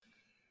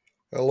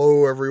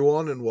Hello,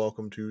 everyone, and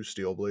welcome to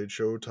Steelblade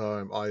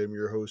Showtime. I am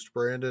your host,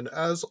 Brandon.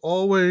 As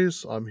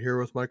always, I'm here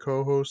with my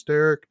co-host,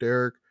 Derek.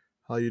 Derek,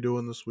 how you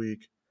doing this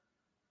week?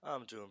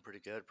 I'm doing pretty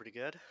good, pretty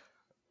good.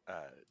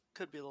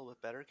 Could be a little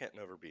bit better getting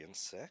over being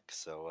sick,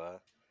 so,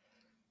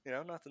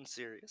 nothing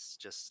serious,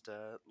 just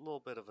a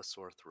little bit of a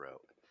sore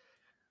throat.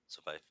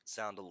 So if I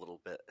sound a little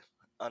bit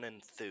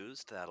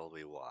unenthused, that'll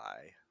be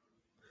why.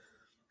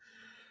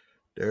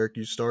 Derek,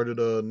 you started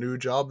a new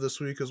job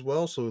this week as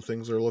well, so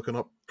things are looking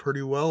up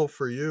pretty well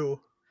for you.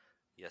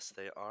 Yes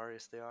they are.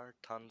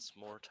 Tons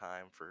more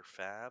time for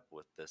Fab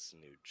with this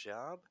new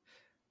job.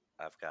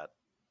 I've got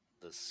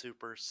the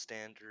super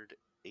standard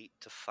 8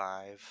 to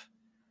 5.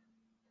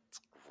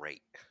 It's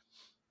great.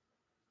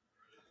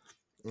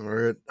 All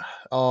right.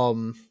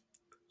 Um.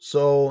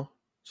 So,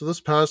 so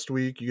this past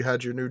week you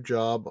had your new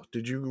job.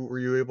 Were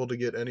you able to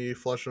get any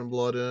flesh and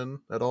blood in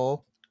at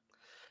all?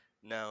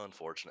 No,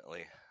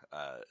 unfortunately.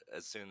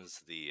 As soon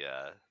as the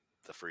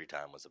free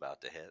time was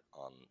about to hit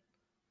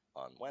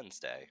on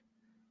Wednesday,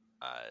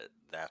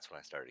 that's when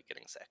I started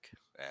getting sick,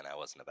 and I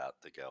wasn't about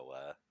to go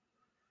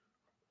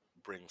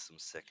bring some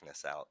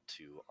sickness out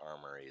to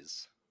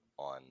armories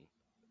on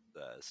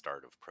the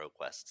start of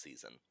ProQuest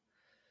season.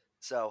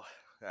 So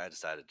I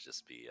decided to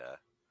just be a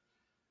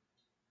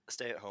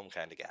stay-at-home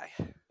kind of guy.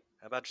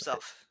 How about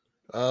yourself?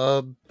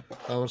 Uh,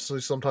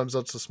 Honestly, sometimes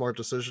that's a smart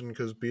decision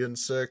because being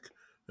sick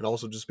and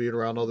also just being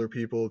around other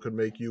people could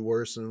make you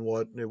worse than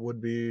what it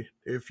would be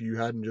if you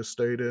hadn't just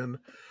stayed in.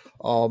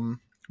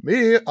 Um,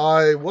 Me,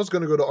 I was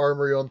gonna go to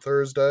Armory on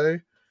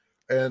Thursday,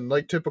 and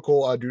like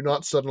typical, I do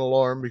not set an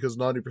alarm because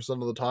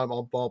 90% of the time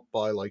I'm up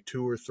by like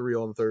 2 or 3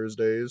 on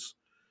Thursdays.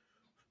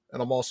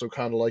 And I'm also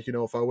kind of like,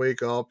 if I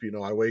wake up,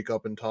 I wake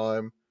up in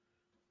time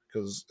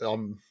because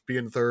I'm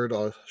being third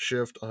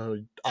shift.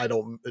 I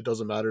don't. It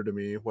doesn't matter to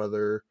me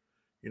whether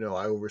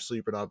I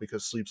oversleep or not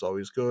because sleep's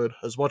always good.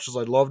 As much as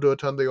I'd love to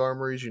attend the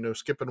armories,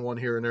 skipping one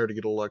here and there to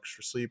get a little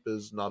extra sleep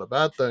is not a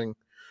bad thing.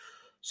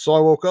 So I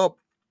woke up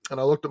and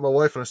I looked at my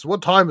wife and I said,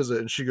 "What time is it?"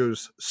 And she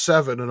goes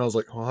 7, and I was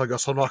like, "Well, I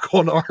guess I'm not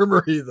going to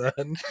armory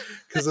then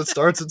because it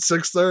starts at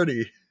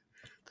 6:30."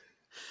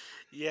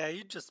 Yeah,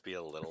 you'd just be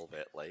a little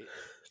bit late.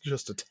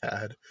 Just a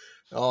tad.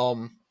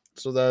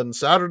 So then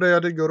Saturday I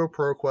did go to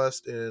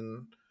ProQuest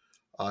in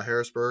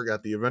Harrisburg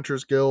at the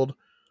Adventures Guild.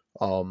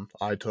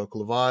 I took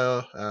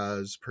Leviah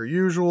as per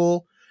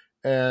usual,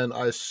 and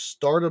I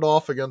started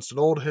off against an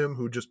old him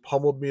who just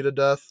pummeled me to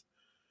death.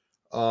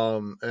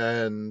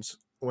 And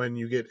when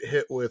you get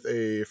hit with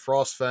a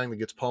Frost Fang that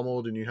gets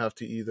pummeled and you have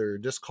to either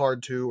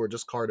discard 2 or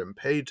discard and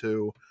pay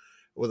 2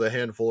 with a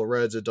handful of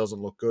reds, it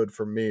doesn't look good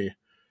for me.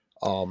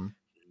 Um,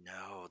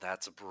 No,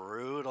 that's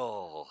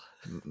brutal.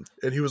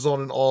 and he was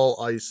on an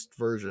all ice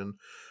version.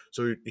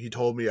 So he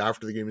told me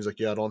after the game, he's like,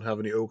 "Yeah, I don't have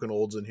any Oaken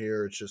Olds in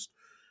here. It's just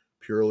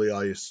purely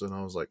ice." And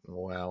I was like,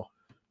 "Wow."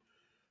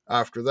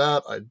 After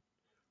that, I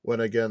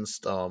went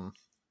against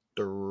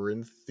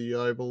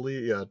Dorinthia, I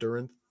believe. Yeah,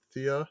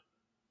 Dorinthia.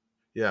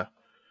 Yeah.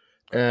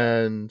 Okay.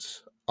 And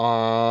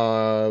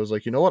I was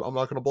like, you know what? I'm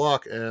not gonna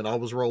block. And I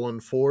was rolling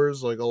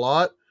fours like a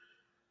lot.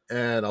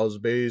 And I was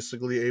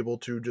basically able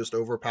to just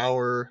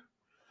overpower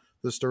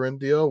this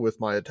Dorinthia with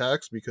my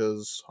attacks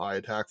because I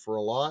attack for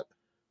a lot.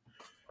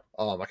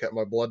 I kept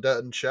my blood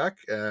debt in check,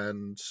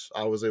 and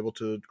I was able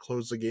to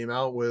close the game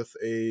out with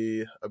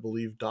I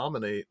believe,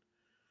 dominate.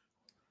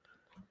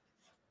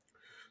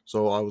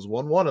 So I was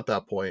 1-1 at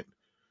that point.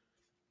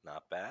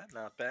 Not bad,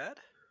 not bad.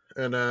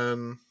 And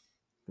then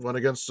went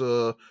against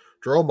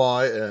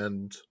Dromai,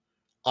 and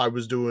I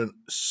was doing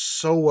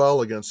so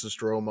well against this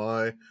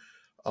Dromai.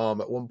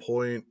 At one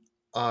point,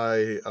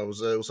 I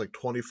was it was like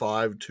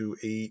 25 to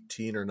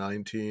 18 or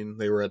 19.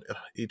 They were at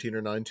 18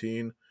 or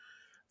 19,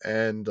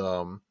 and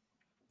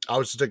I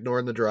was just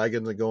ignoring the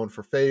dragons and going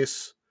for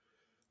face.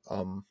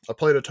 I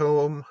played a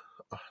tome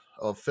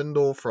of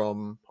Findle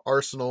from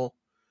Arsenal.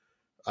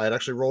 I had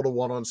actually rolled a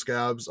 1 on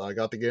Scabs. I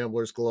got the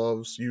Gambler's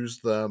Gloves,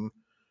 used them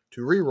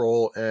to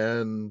reroll,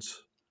 and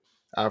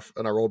I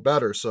rolled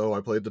better. So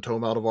I played the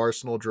Tome out of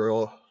Arsenal,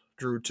 drew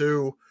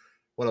 2,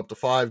 went up to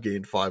 5,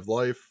 gained 5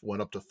 life,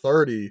 went up to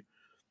 30,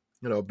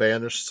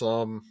 banished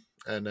some,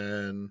 and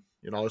then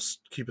I was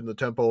keeping the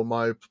tempo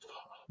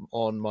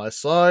on my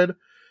side.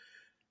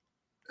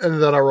 And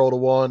then I rolled a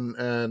 1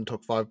 and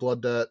took 5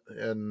 blood debt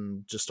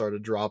and just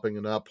started dropping.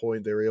 And at that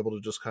point, they were able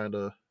to just kind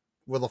of,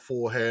 with a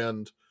full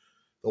hand,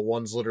 the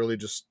ones literally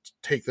just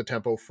take the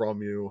tempo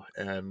from you.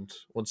 And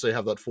once they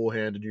have that full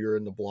hand and you're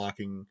in the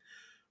blocking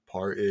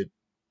part,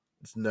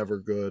 it's never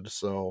good.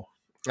 So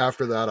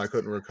after that, I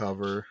couldn't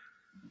recover.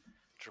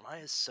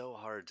 Jeremiah is so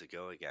hard to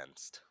go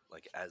against.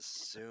 Like, as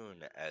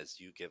soon as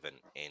you give an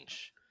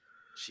inch,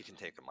 she can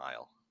take a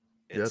mile.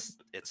 Yeah,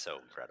 It's so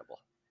incredible.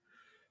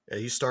 yeah.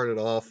 He started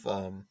off.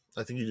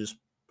 I think he just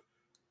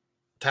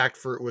attacked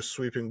for it with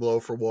sweeping blow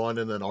for 1,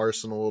 and then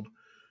arsenaled.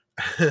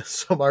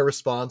 So my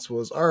response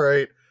was, "All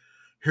right,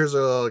 here's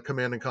a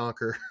command and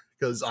conquer."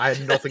 Because I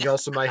had nothing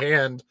else in my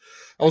hand.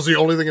 I was the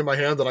only thing in my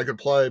hand that I could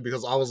play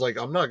because I was like,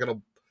 I'm not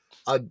gonna.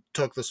 I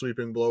took the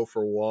sweeping blow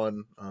for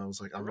 1. I was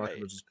like, I'm not Right.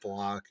 gonna just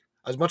block.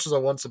 as much as I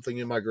want something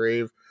in my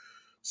grave.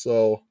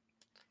 So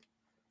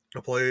I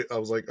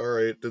was like, all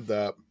right, did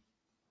that.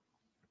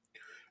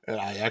 And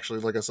I actually,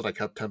 like I said, I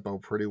kept tempo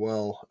pretty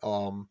well.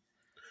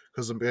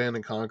 Because the Band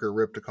and Conquer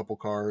ripped a couple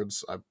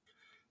cards. I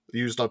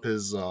used up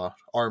his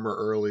armor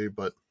early,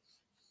 but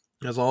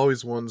as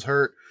always, one's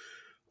hurt.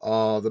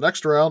 The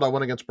next round, I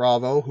went against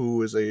Bravo,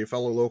 who is a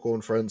fellow local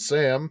and friend,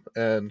 Sam,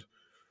 and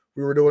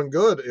we were doing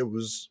good. It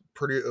was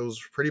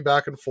pretty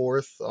back and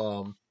forth.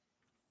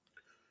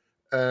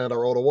 And I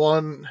rolled a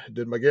 1,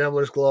 did my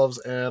gambler's gloves,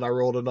 and I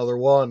rolled another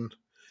 1.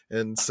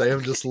 And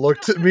Sam just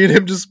looked at me, and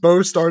him just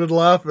both started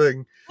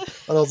laughing.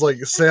 And I was like,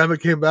 Sam, it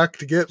came back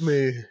to get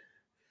me.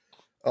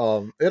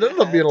 It It ended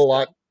up being had a to.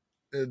 lot.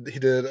 He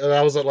did, and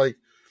I was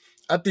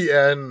at the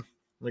end,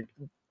 like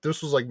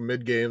this was like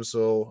mid game,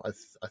 so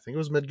I think it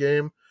was mid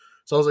game,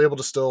 so I was able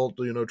to still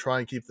try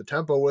and keep the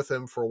tempo with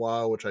him for a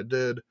while, which I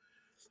did.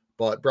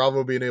 But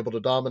Bravo being able to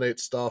dominate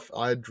stuff,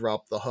 I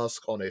dropped the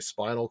husk on a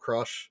Spinal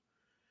Crush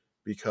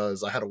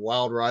because I had a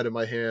wild ride in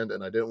my hand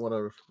and I didn't want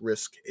to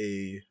risk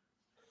a.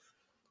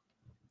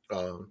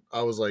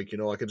 I was like,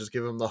 I could just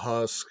give him the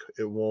husk.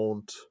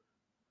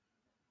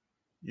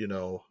 You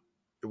know,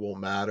 it won't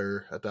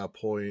matter at that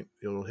point.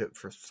 It'll hit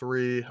for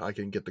 3. I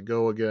can get to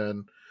go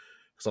again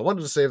because I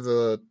wanted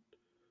to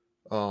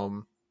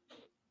um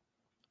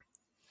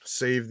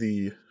save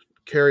the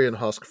carrion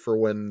husk for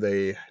when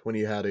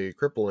he had a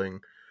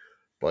crippling,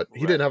 but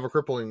he didn't Right. have a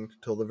crippling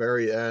till the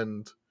very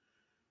end.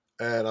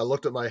 And I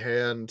looked at my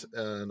hand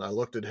and I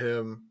looked at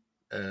him,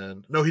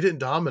 and no, he didn't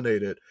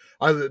dominate it.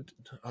 I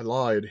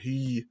lied.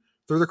 He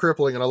threw the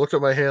crippling, and I looked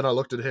at my hand. I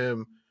looked at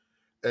him,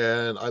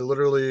 and I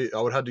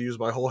would have to use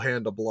my whole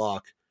hand to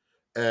block,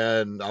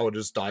 and I would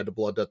just die to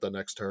blood death the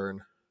next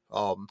turn. The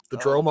Oh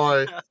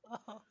Dromai.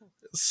 no.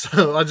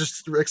 So I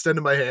just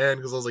extended my hand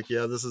because I was like,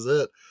 yeah, this is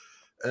it.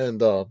 And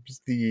the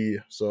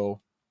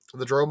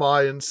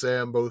Dromai and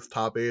Sam both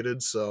top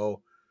aided,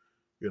 so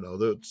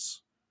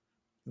those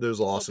A little bit of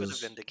losses.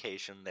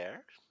 vindication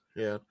there.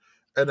 Yeah.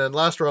 And then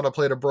last round I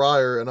played a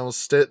Briar, and I was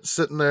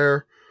sitting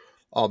there.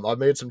 I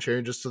made some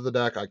changes to the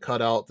deck. I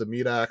cut out the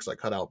Meat Axe. I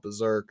cut out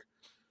Berserk.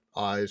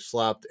 I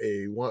slapped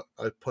a one.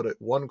 I put it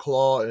one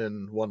claw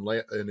and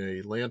in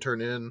a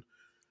lantern in.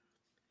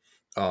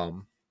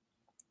 Um,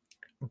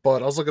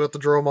 but I was looking at the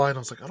Dromai, and I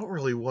was like, I don't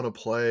really want to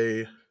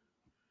play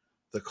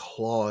the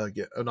claw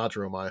again. Not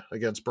Dromai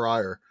against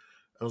Briar.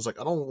 I was like,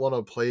 I don't want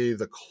to play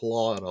the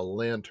claw and a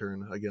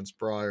lantern against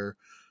Briar.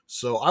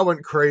 So I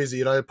went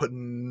crazy and I put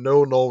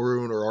no null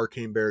rune or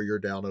arcane barrier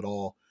down at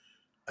all.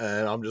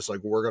 And I'm just like,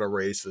 we're gonna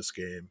race this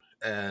game.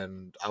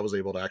 And I was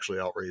able to actually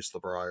outrace the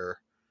Briar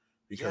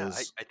Yeah,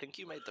 because I think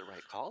you made the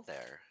right call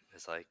there.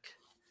 It's like,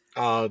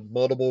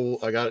 multiple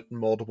I got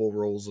multiple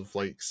rolls of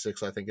like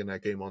 6, I think, in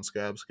that game on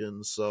Scab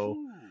Skins. So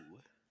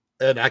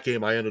whew, in that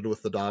game I ended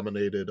with the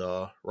dominated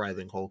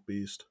Writhing Hulk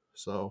Beast.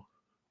 So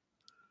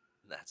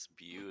that's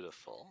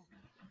beautiful.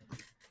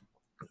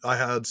 I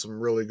had some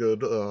really good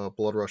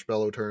Blood Rush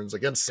Bellow turns.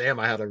 Against Sam,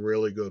 I had a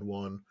really good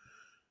one.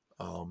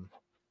 And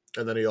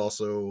then he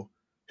also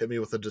hit me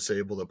with a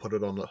disable that put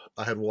it on the.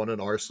 I had one in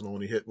Arsenal,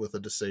 and he hit with a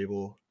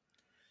disable.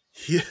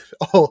 He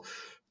oh,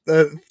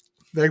 that,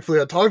 thankfully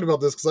I talked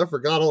about this because I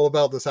forgot all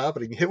about this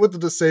happening. He hit with the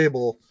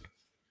disable.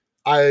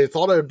 I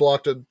thought I had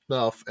blocked it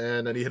enough,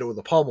 and then he hit it with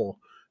a pummel.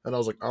 And I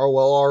was like, oh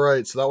well, all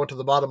right. So that went to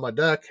the bottom of my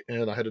deck,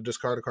 and I had to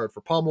discard a card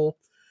for pummel,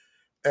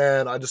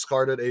 and I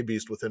discarded a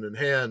beast within in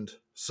hand.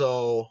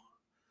 So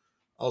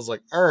I was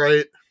like, all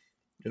right,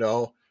 you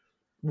know,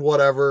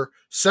 whatever.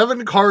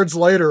 7 cards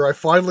later, I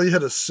finally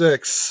hit a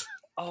 6.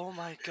 Oh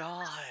my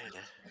god.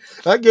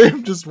 That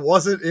game just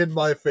wasn't in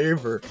my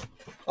favor.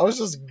 I was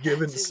just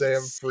giving That's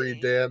Sam free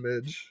insane.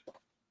 damage.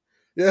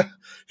 Yeah,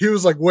 he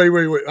was like, wait,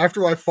 wait, wait.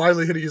 After I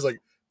finally hit it, he's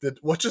like, "Did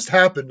what just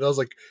happened?" And I was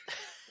like,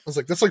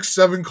 that's like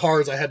 7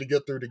 cards I had to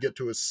get through to get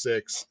to a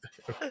 6.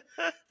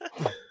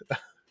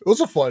 It was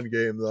a fun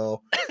game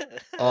though.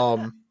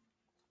 Um,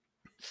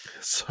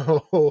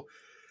 so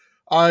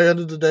I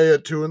ended the day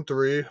at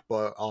 2-3,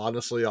 but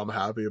honestly, I'm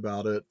happy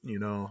about it.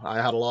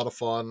 I had a lot of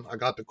fun. I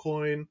got the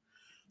coin.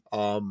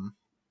 Um,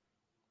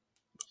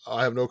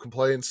 I have no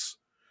complaints.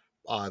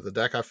 The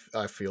deck,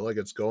 I feel like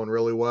it's going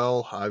really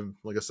well.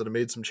 Like I said, I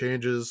made some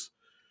changes.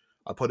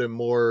 I put in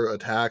more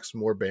attacks,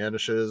 more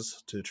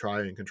banishes to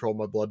try and control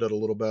my blood debt a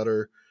little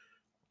better.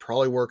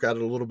 Probably work at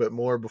it a little bit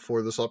more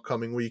before this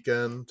upcoming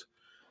weekend,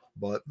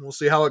 but we'll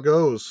see how it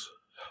goes.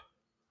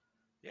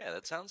 Yeah,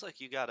 that sounds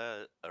like you got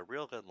a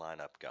real good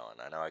lineup going.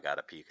 I know I got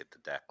a peek at the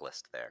deck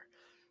list there,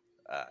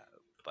 uh,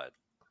 but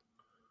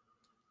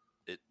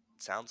it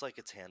sounds like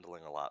it's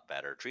handling a lot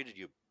better. Treated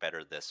you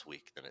better this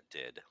week than it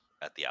did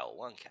at the Owl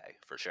 1K,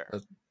 for sure.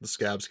 The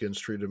scab skins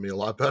treated me a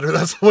lot better.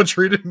 That's what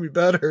treated me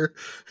better.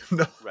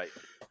 No, Right.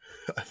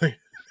 I think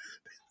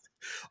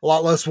a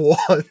lot less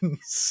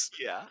ones.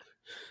 Yeah.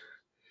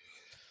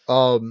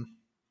 Um,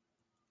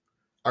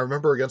 I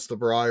remember against the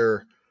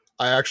Briar,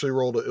 I actually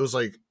rolled it. It was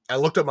like I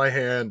looked at my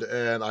hand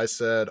and I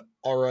said,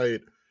 "All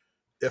right,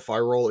 if I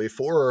roll a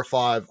 4 or a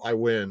 5, I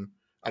win."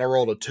 And I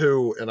rolled a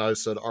 2, and I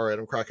said, "All right,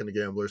 I'm cracking the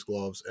gambler's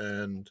gloves."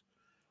 And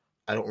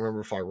I don't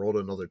remember if I rolled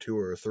another 2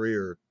 or a 3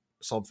 or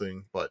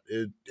something, but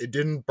it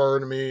didn't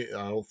burn me.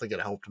 I don't think it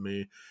helped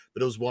me,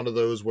 but it was one of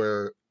those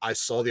where I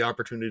saw the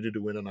opportunity to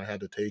win and I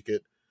had to take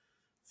it.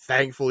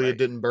 Thankfully, it Right.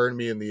 didn't burn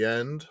me in the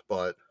end,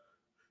 but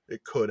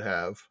it could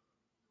have.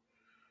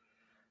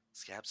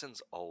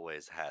 Scabson's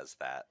always has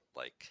that,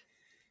 like,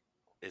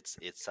 it's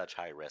such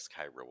high risk,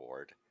 high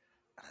reward.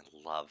 And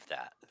I love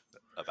that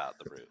about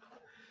the brew.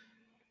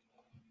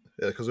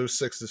 Yeah, because those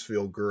sixes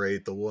feel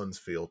great. The ones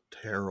feel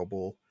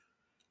terrible.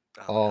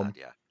 Oh god, Um,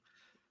 yeah.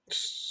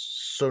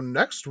 so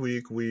next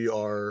week we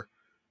are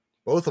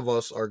both of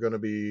us are going to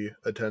be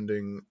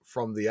attending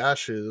From the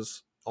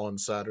Ashes on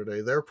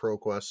Saturday. Their pro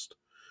quest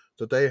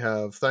that they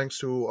have, thanks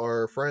to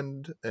our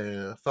friend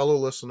and fellow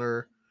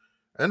listener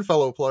and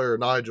fellow player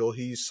Nigel.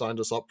 He signed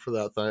us up for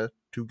that thing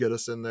to get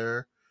us in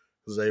there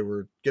because they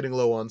were getting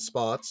low on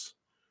spots.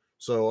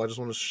 So I just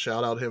want to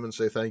shout out him and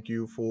say thank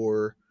you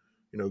for,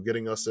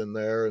 getting us in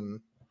there.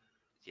 And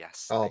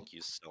Yes, uh, thank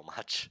you so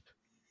much.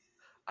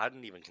 I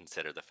didn't even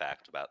consider the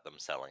fact about them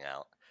selling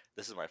out.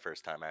 This is my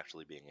first time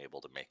actually being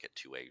able to make it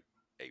to a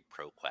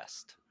pro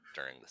quest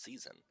during the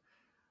season.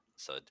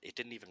 So it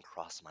didn't even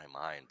cross my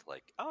mind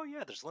like, oh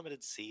yeah, there's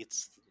limited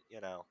seats,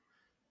 you know.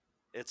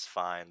 It's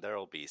fine.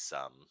 There'll be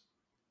some.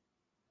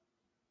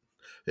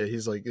 yeah,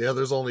 he's like, yeah,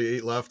 there's only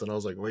 8 left, and I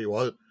was like, wait,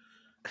 what?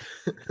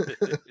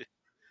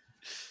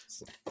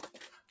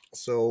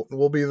 So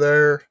we'll be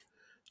there.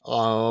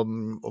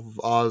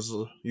 As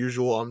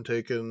usual, I'm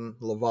taking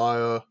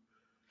Levia.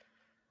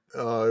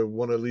 I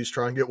want to at least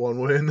try and get one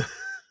win.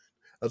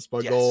 That's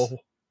my Yes, goal.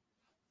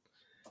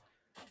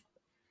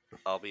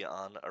 I'll be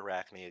on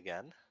Arachne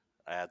again.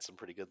 I had some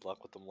pretty good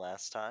luck with them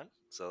last time,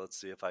 so let's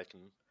see if I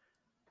can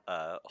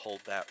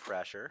hold that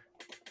pressure.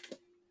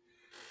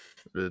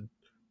 It-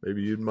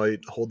 Maybe you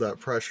might hold that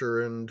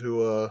pressure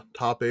into a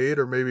top 8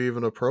 or maybe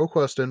even a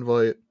ProQuest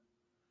invite.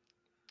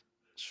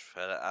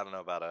 I don't know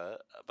about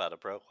a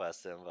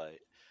ProQuest invite.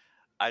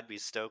 I'd be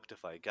stoked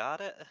if I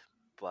got it,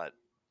 but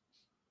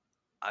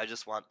I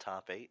just want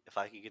top 8. If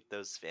I could get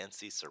those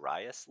fancy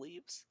Soraya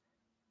sleeves,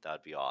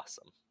 that'd be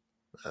awesome.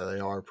 They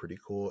are pretty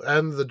cool.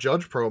 And the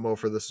judge promo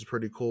for this is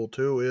pretty cool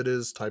too. It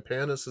is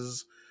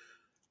Typanis's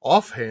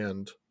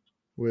offhand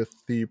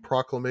with the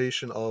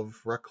proclamation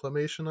of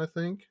reclamation, I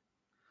think.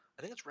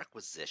 I think it's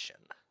requisition.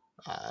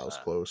 That was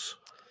Uh, close.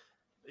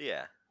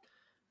 yeah,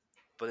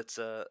 but it's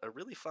a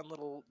really fun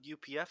little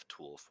UPF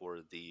tool for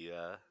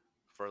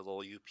a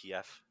little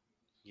UPF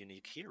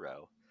unique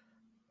hero.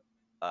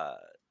 Uh,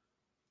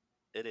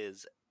 it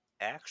is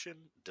action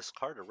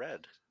discard a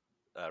red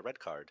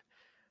card,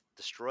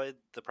 destroy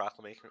the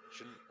proclamation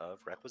of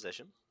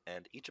requisition,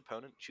 and each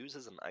opponent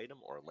chooses an item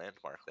or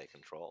landmark they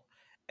control,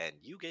 and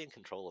you gain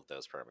control of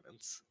those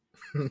permanents.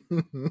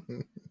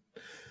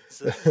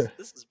 So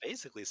this is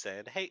basically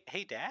saying,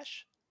 hey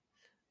Dash,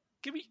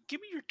 give me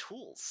your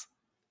tools.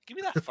 Give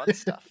me that fun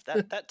stuff.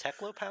 That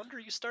Teclo pounder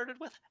you started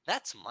with,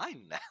 that's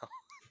mine now.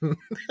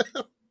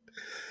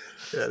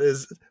 Yeah, it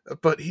is,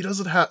 but he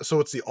doesn't have. So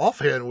it's the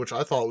offhand, which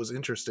I thought was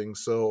interesting.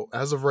 So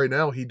as of right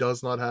now, he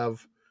does not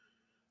have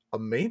a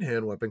main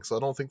hand weapon. So I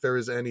don't think there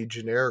is any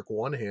generic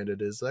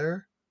one-handed. Is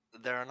there?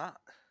 There are not.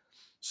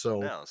 So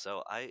No,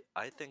 so I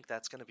think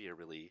that's going to be a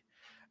really,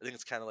 I think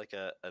it's kind of like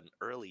an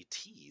early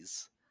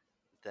tease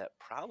that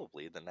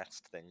probably the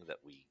next thing that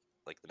we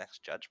like the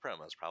next judge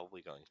promo is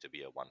probably going to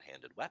be a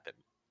one-handed weapon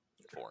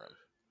for him.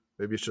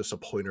 maybe it's just a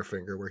pointer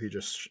finger where he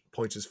just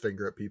points his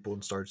finger at people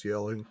and starts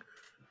yelling.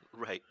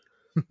 Right.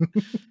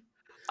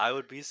 I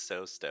would be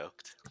so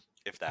stoked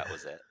if that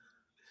was it.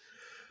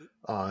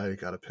 I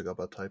gotta pick up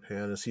a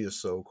Typanus. He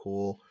is so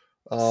cool.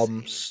 Um,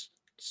 Same. s-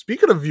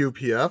 Speaking of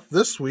UPF,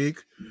 this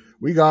week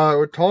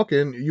we're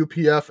talking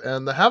UPF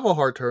and the Have a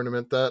Heart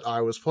tournament that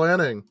I was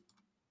planning.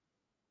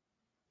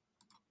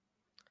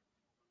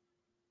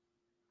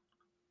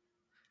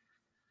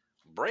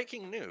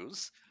 Breaking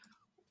news,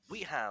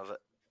 we have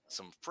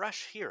some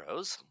fresh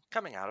heroes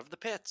coming out of the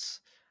pits.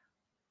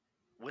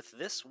 With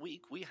this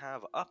week, we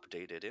have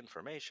updated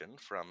information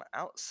from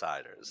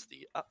Outsiders,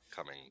 the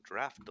upcoming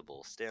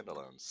draftable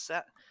standalone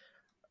set.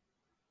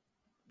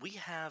 We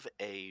have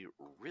a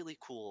really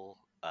cool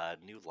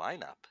new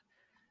lineup.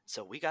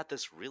 So we got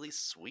this really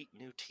sweet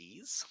new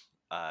tease.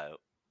 Uh,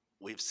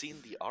 we've seen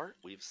the art,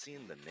 we've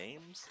seen the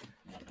names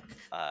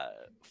uh,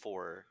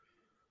 for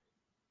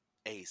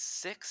a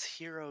 6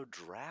 hero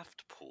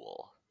draft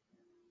pool,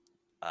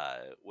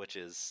 which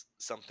is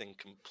something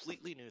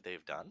completely new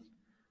they've done.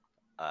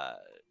 Uh,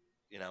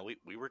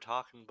 we were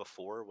talking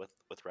before with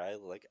Riley,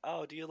 like,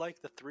 oh, do you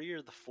like the 3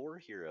 or the 4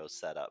 hero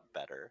setup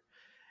better?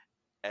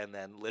 And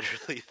then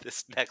literally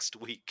this next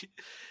week,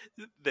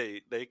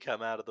 they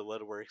come out of the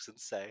woodworks and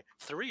say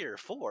 3 or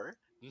 4.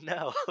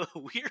 No,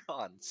 we're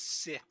on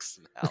 6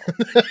 now.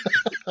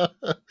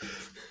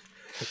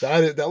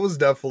 That was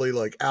definitely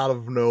like out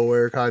of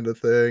nowhere kind of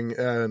thing,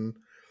 and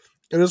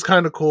it was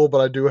kind of cool.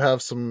 But I do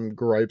have some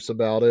gripes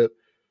about it.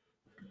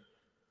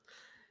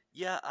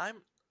 Yeah,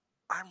 I'm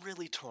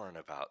really torn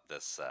about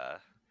this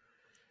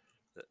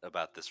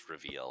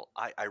reveal.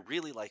 I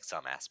really like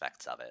some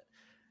aspects of it.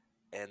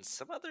 and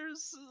some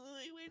others,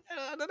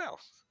 I don't know.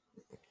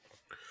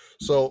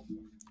 So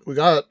we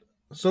got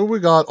we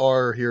got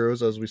our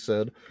heroes as we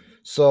said.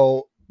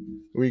 So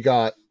we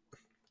got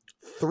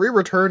three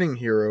returning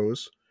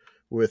heroes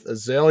with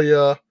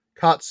Azalea,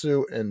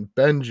 Katsu, and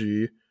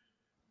Benji.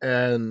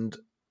 And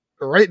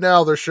right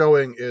now they're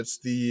showing it's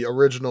the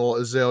original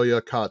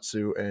Azalea,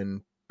 Katsu,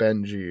 and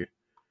Benji.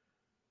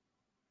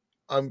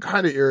 I'm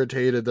kind of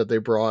irritated that they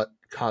brought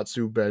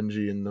Katsu,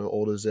 Benji, and the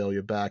old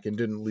Azalea back and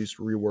didn't at least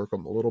rework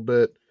them a little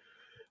bit.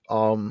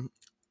 Um,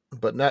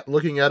 but not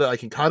looking at it, I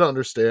can kind of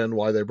understand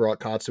why they brought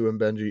Katsu and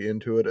Benji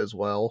into it as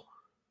well.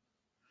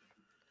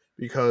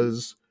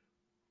 Because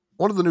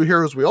one of the new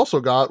heroes we also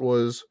got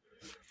was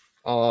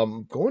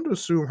going to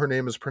assume her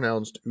name is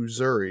pronounced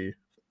Uzuri.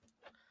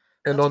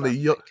 And That's what I'm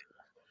thinking.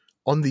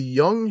 on the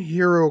young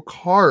hero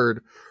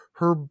card,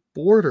 her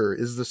border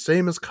is the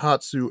same as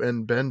Katsu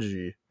and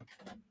Benji.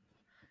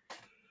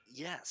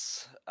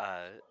 Yes,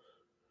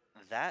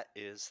 that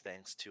is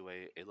thanks to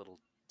a little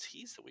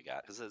tease that we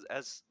got because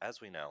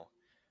as we know,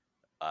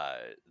 uh,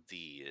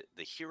 the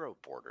hero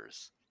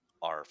borders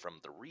are from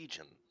the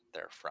region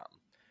they're from.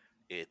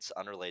 It's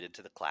unrelated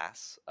to the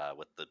class.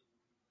 With the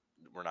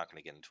we're not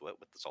going to get into it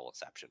with the sole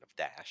exception of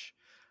Dash.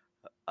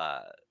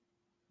 Uh,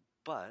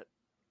 but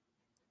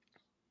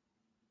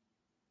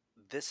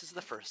this is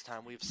the first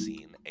time we've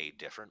seen a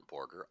different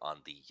border on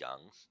the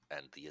young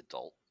and the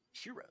adult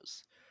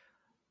heroes.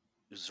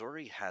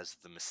 Zori has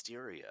the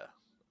Mysteria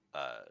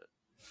uh,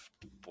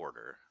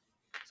 border.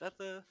 Is that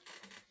the?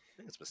 I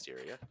think it's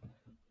Mysteria.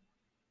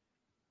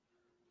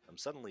 I'm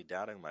suddenly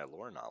doubting my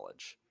lore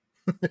knowledge.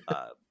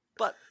 Uh,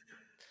 but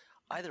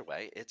either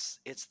way, it's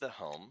the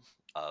home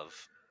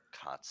of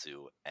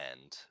Katsu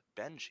and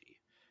Benji.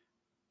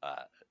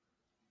 Uh,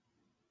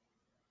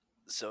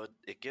 so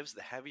it gives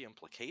the heavy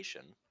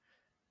implication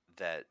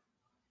that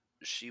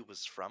she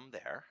was from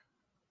there,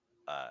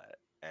 uh,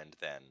 and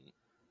then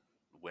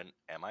went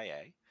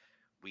MIA.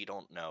 We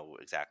don't know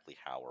exactly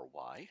how or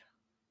why,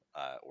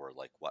 or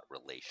like what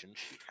relation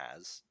she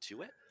has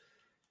to it.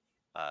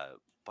 Uh,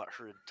 but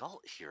her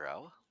adult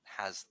hero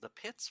has the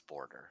Pits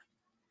border,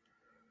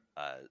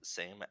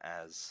 same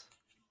as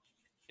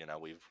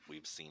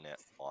we've seen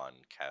it on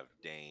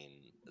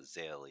Cavdane,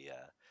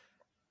 Azalea,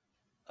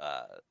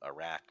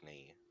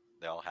 Arachne.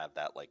 They all have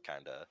that like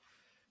kind of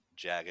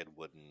jagged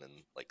wooden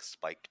and like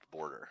spiked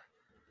border.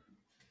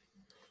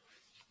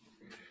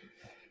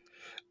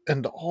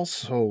 And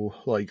also,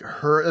 like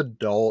her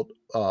adult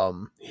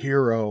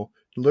hero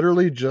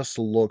literally just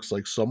looks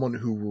like someone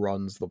who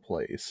runs the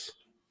place.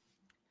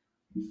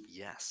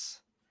 Yes,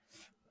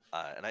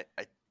 and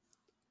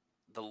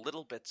the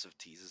little bits of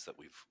teases that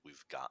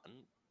we've gotten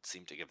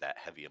seem to give that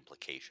heavy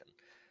implication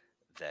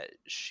that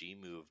she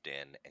moved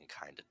in and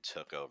kind of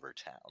took over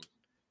town.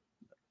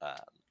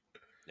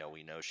 Um,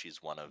 we know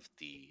she's one of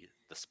the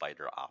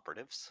Spider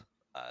operatives,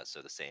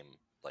 so the same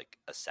like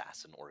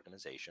assassin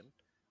organization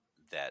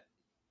that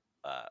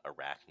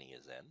Arachne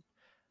is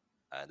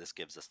in. This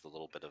gives us the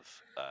little bit of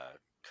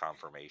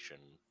confirmation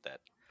that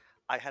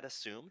I had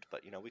assumed,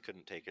 but we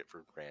couldn't take it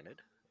for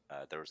granted.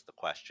 There was the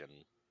question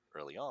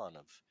early on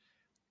of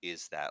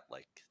is that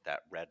like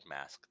that red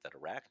mask that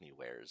Arachne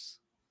wears?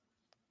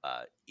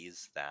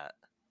 Is that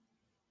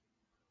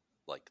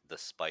like the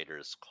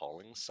spider's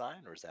calling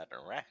sign, or is that an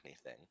Arachne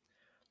thing?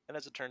 And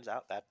as it turns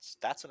out,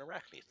 that's an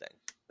Arachne thing.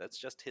 That's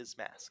just his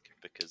mask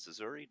because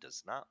Azuri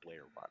does not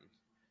wear one.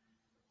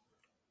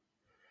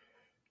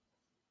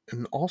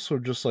 And also,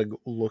 just like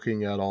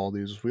looking at all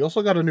these, we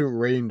also got a new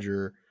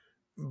ranger,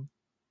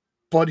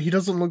 but he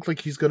doesn't look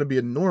like he's going to be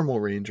a normal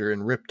ranger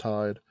in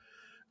Riptide.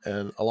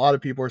 And a lot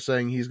of people are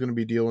saying he's going to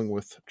be dealing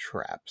with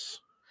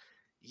traps.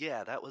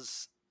 Yeah, that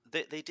was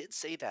they did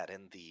say that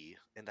in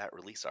that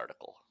release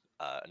article.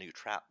 A new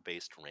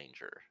trap-based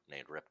ranger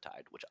named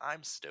Riptide, which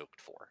I'm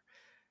stoked for.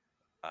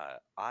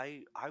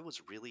 I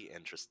was really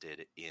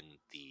interested in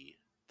the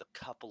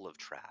couple of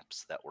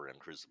traps that were in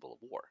Crucible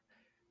of War.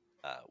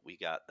 We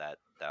got that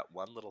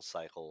one little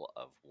cycle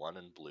of one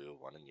in blue,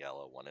 one in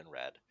yellow, one in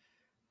red,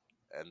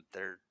 and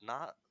they're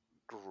not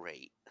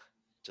great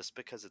just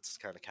because it's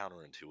kind of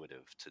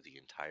counterintuitive to the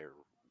entire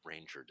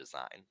ranger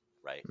design,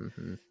 right?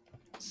 Mm-hmm.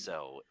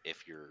 So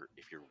if you're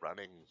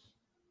running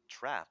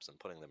traps and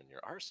putting them in your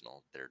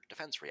arsenal, they're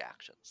defense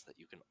reactions that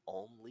you can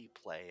only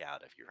play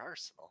out of your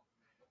arsenal.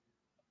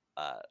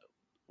 Uh,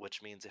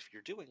 which means if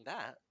you're doing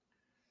that,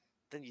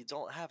 then you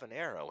don't have an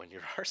arrow in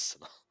your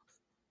arsenal.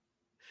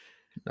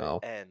 No.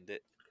 And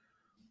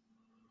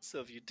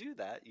so if you do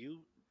that,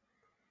 you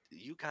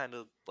kind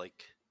of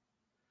like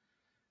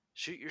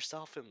shoot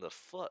yourself in the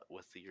foot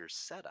with your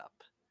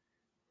setup.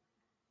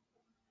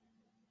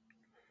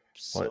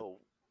 But So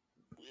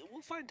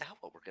we'll find out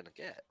what we're gonna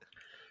get.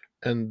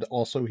 and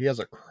also he has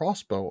a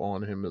crossbow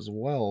on him as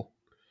well.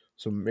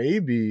 So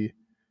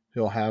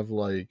he'll have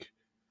like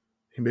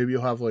maybe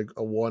he'll have like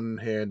a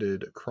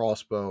one-handed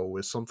crossbow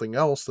with something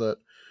else that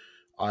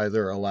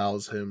either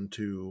allows him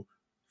to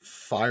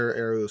fire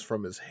arrows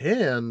from his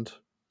hand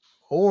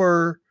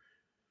or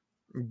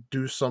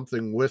do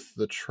something with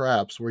the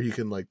traps where he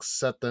can like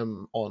set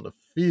them on the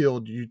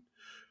field. You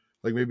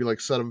like maybe like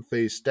set them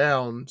face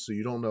down so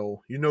you don't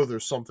know, you know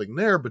there's something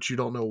there, but you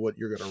don't know what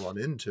you're gonna run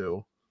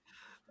into.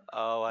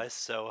 Oh, I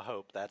so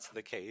hope that's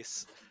the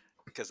case.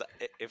 Because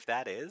if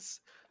that is,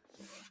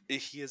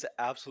 he is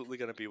absolutely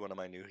going to be one of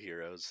my new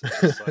heroes,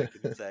 just so I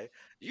can say,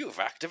 "You've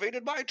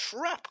activated my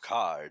trap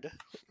card."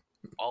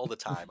 All the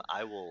time.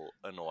 I will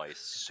annoy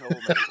so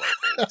many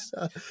locals.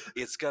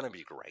 It's going to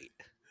be great.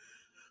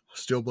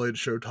 Steelblade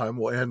Showtime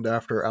will end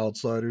after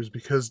Outsiders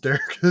because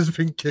Derek has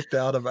been kicked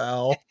out of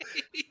Al.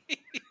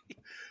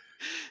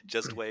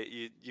 Just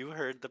wait. You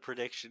heard the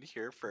prediction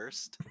here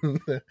first.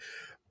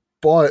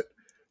 But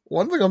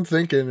one thing I'm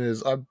thinking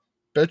is, I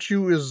bet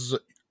you is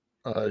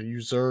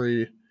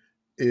Uzuri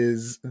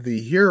is the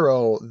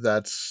hero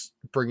that's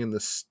bringing the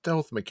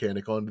stealth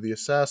mechanic onto the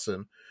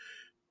assassin,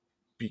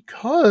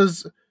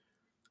 because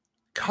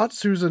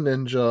Katsu's a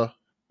ninja,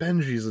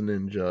 Benji's a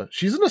ninja.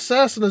 She's an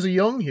assassin as a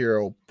young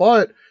hero,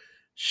 but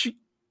she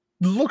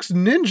looks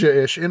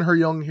ninja-ish in her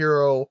young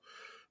hero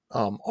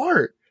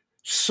art.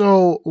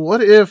 So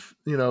what if,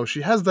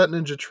 she has that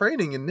ninja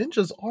training and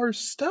ninjas are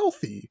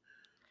stealthy?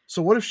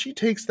 So what if she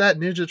takes that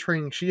ninja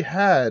training she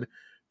had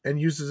and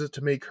uses it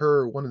to make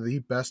her one of the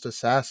best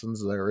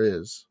assassins there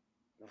is?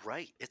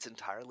 Right. It's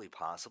entirely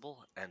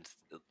possible. And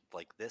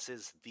like, this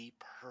is the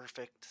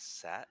perfect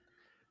set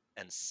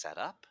and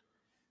setup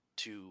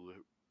to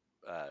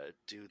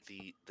do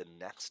the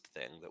next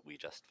thing that we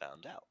just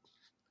found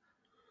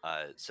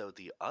out. So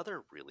the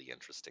other really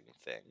interesting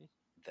thing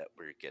that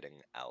we're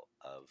getting out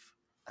of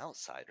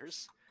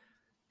Outsiders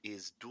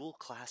is dual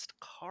classed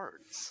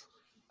cards.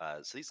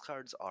 So these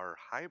cards are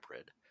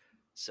hybrid.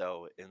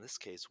 So in this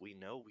case, we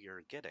know we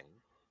are getting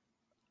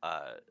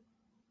uh,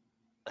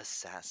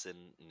 assassin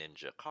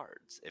ninja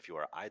cards. If you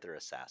are either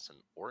assassin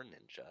or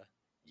ninja,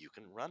 you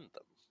can run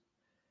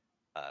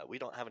them. We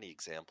don't have any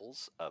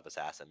examples of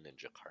assassin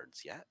ninja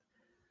cards yet,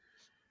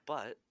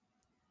 but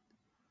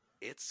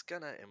it's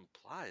gonna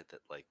imply that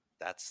like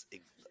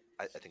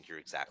I think you're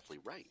exactly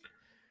right.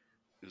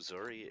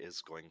 Uzuri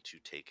is going to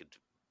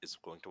is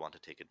going to want to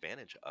take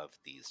advantage of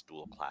these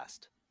dual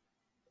classed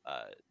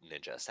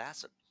ninja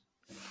assassin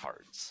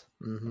cards.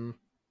 Mm-hmm.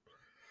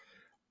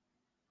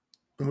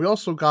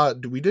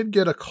 And we did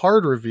get a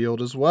card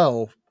revealed as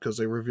well, because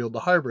they revealed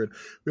the hybrid.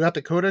 We got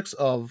the Codex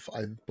of,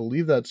 I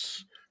believe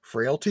that's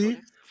Frailty,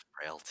 Codex of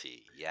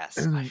Frailty. Yes,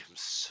 I and am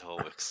so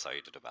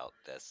excited about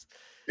this.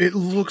 it The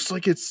looks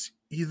like it's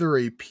either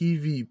a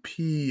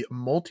PvP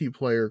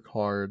multiplayer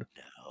card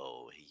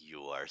No,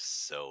 you are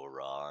so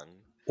wrong.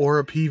 or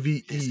a This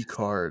PvE is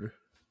card.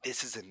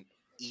 this is an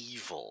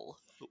evil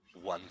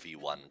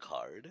 1v1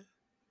 card.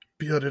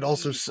 But it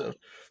also says, Evil.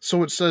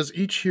 so it says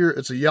each here,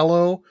 it's a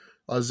yellow,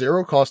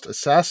 zero cost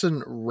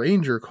assassin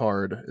ranger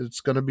card. It's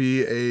going to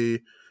be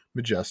a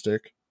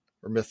majestic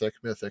or mythic.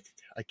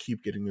 I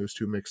keep getting those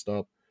two mixed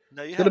up.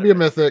 No, you It's going to had it be a right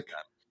the first mythic.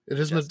 time. It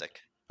is Majestic.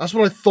 that's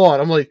what I thought.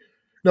 I'm like,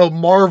 no,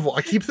 Marvel.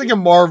 I keep thinking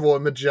Marvel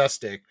and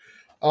majestic.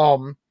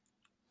 Um,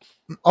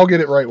 I'll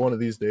get it right one of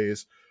these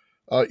days.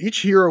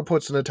 Each hero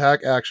puts an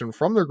attack action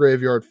from their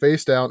graveyard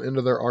face down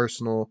into their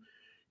arsenal.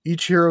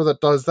 Each hero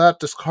that does that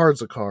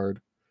discards a card.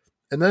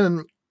 And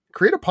then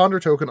create a ponder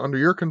token under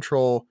your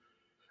control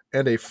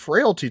and a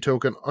frailty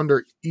token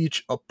under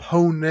each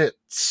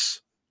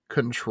opponent's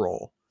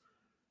control.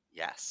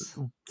 Yes.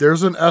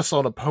 There's an S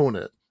on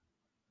opponent.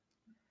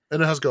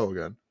 And it has go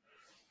again.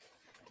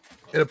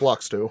 And it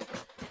blocks too.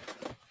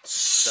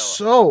 So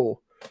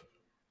So,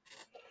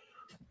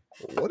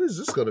 what is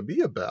this going to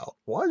be about?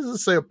 Why does it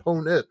say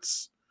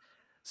opponents?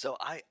 so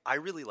I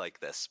really like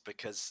this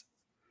because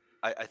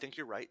I think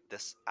you're right.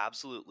 This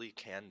absolutely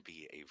can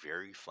be a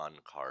very fun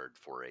card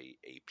for a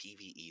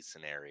PvE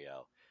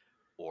scenario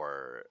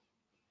or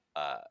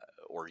uh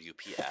or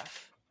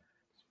UPF.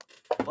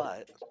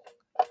 But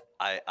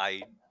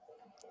I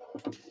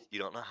you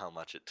don't know how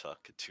much it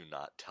took to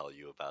not tell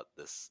you about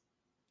this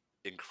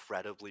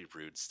incredibly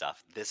rude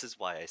stuff. This is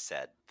why I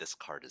said this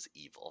card is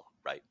evil,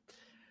 right?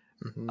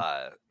 Mm-hmm.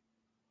 Uh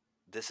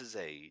this is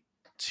a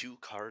 2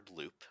 card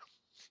loop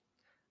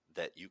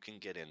that you can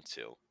get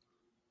into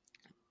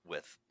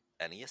with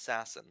any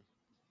assassin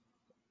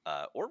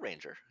or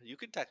ranger. You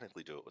could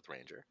technically do it with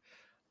ranger.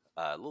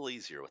 A little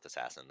easier with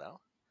assassin though.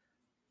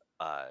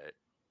 Uh,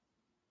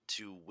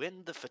 to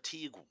win the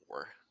fatigue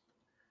war.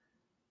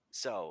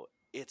 So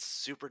it's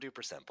super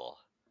duper simple.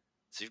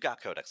 So you've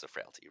got Codex of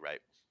Frailty, right?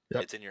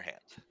 Yep. It's in your hand.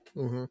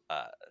 Mm-hmm.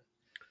 Uh,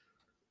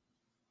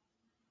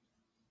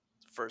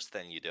 First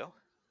thing you do,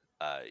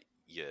 uh,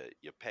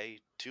 you pay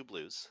 2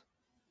 blues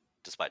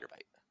to Spider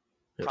Bite.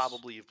 Yes.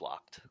 Probably you've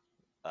blocked,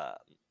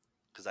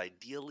 because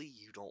ideally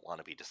you don't want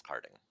to be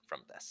discarding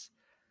from this.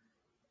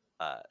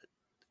 Uh,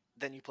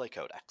 then you play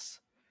Codex,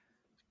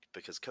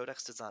 because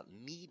Codex does not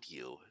need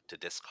you to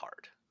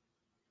discard.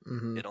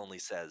 Mm-hmm. It only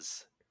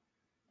says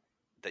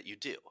that you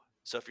do.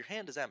 So if your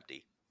hand is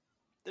empty,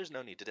 there's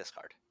no need to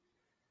discard.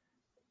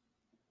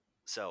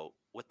 So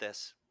with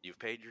this, you've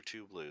paid your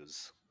 2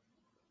 blues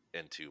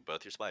into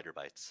both your Spider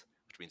Bites,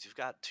 which means you've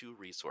got 2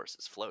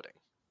 resources floating.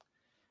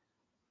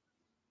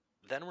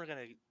 Then we're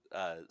going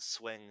to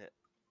swing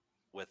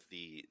with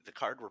the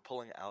card we're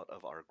pulling out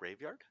of our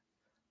graveyard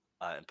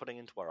and putting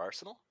into our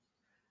arsenal.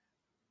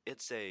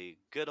 It's a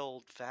good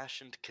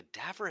old-fashioned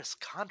Cadaverous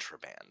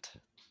Contraband.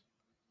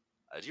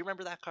 Do you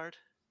remember that card?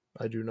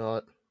 I do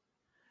not.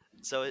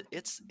 So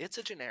it's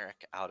a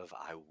generic out of,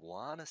 I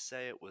want to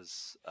say it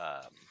was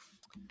I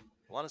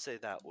want to say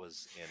that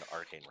was in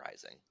Arcane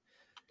Rising.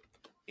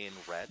 In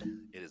red,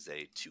 it is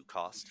a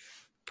 2-cost,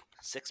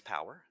 6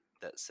 power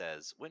that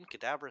says when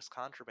Cadaverous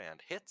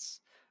Contraband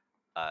hits,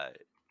 uh,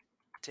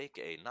 take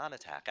a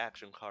non-attack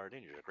action card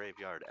in your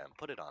graveyard and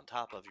put it on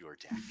top of your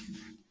deck.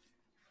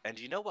 And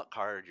you know what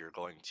card you're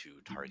going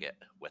to target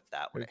with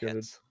that when You're it going to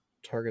hits?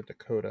 target the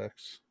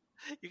Codex.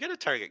 You're going to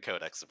target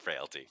Codex of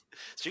Frailty.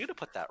 So you're going to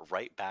put that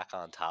right back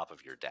on top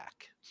of your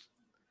deck.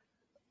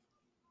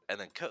 And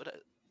then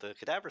the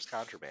Cadaverous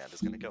Contraband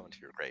is going to go into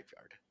your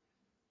graveyard.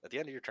 At the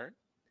end of your turn,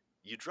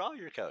 you draw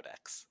your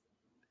Codex.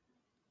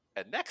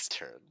 And next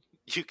turn,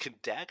 you can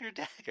dagger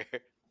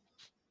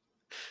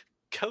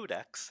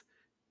Codex,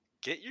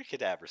 get your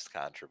Cadaverous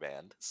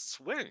Contraband,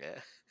 swing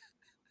it,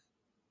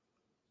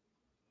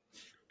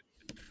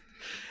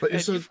 But and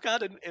is it you've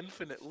got an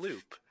infinite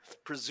loop,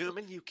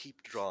 presuming you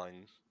keep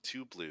drawing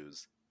 2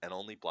 blues and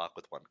only block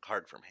with 1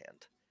 card from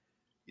hand.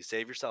 You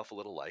save yourself a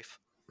little life,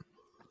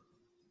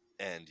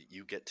 and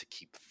you get to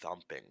keep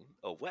thumping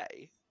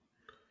away.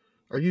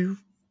 are you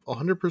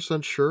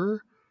 100%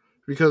 sure?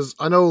 Because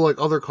I know like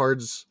other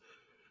cards,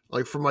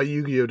 like from my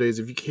Yu-Gi-Oh days,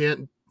 if you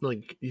can't,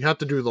 like, you have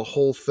to do the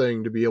whole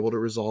thing to be able to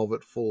resolve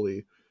it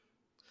fully.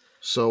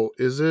 So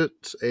is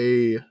it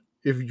a,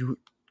 if you,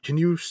 can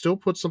you still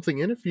put something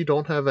in if you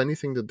don't have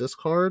anything to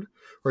discard,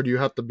 or do you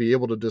have to be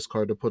able to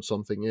discard to put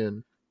something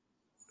in?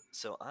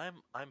 So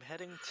I'm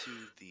heading to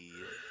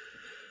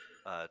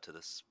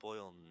the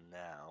spoil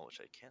now, which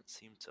I can't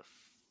seem to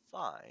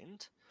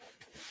find.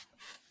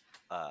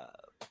 Uh,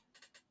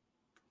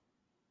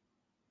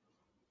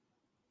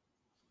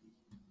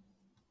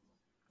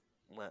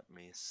 Let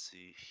me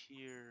see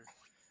here.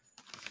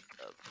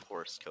 Of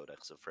course,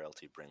 Codex of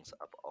Frailty brings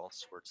up all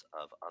sorts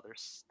of other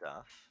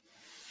stuff.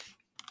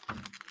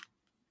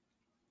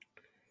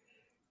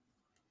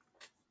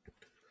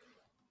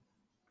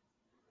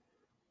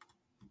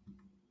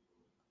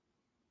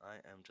 I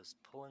am just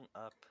pulling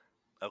up.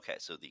 Okay,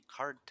 so the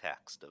card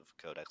text of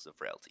Codex of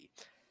Frailty.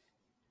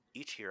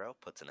 Each hero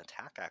puts an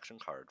attack action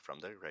card from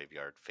their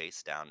graveyard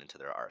face down into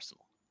their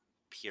arsenal.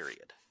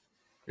 Period.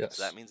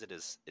 So that Yes. means it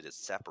is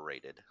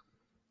separated,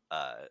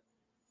 uh,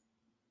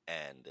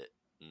 and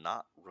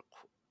not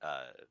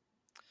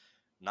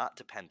not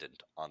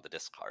dependent on the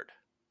discard.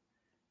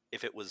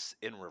 If it was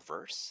in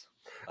reverse,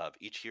 of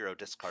each hero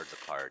discards a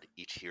card,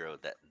 each hero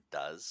that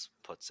does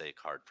puts a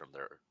card from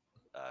their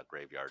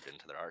graveyard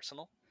into their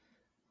arsenal,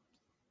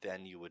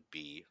 then you would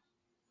be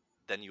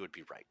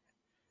right.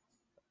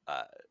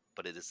 Uh,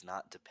 but it is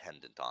not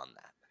dependent on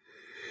that.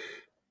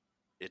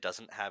 It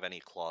doesn't have any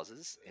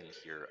clauses in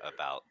here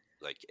about,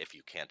 like, if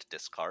you can't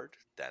discard,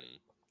 then,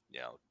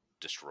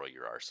 destroy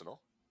your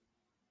arsenal.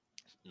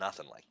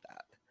 Nothing like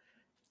that.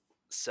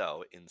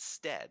 So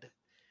instead,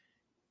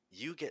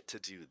 you get to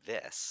do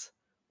this,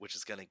 which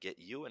is going to get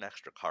you an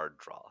extra card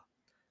draw,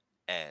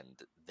 and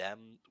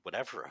them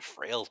whatever a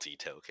frailty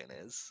token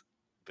is,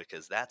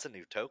 because that's a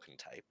new token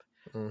type,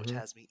 which Mm-hmm.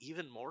 has me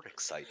even more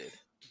excited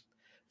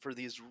for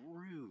these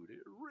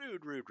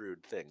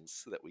rude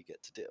things that we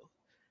get to do.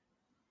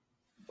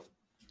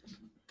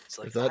 It's If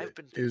like, that I've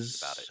been thinking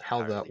about is it how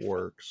that entirely from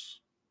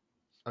works,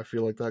 I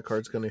feel like that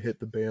card's going to hit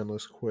the ban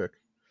list quick.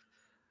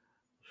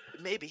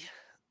 maybe.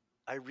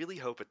 I really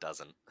hope it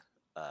doesn't.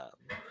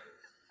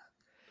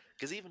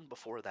 Because even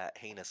before that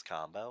heinous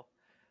combo,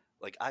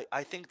 like,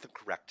 I think the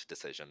correct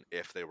decision,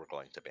 if they were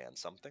going to ban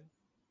something,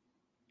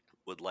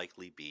 would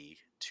likely be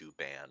to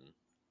ban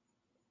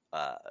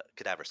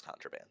Cadaverous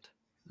Contraband,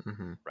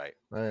 Mm-hmm. right?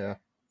 Oh, yeah.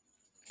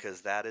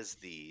 Because that is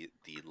the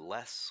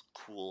less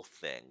cool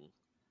thing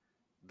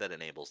that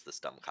enables this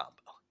dumb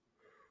combo.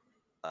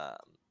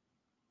 Um,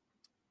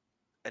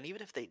 and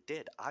even if they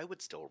did, I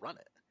would still run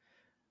it,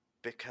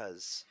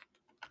 because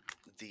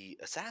the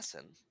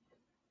assassin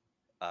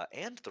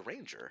and the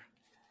ranger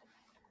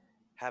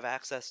have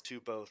access to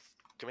both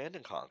Command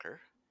and Conquer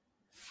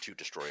to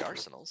destroy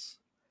arsenals,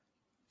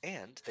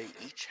 and they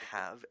each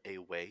have a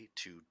way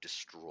to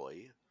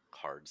destroy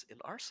cards in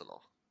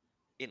arsenal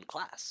in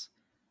class.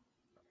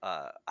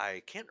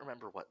 I can't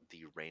remember what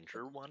the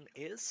ranger one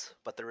is,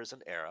 but there is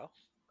an arrow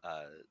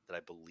that I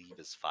believe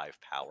is 5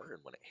 power,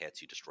 and when it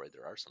hits, you destroy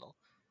their arsenal.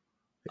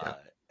 Yeah.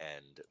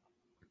 And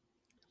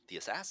the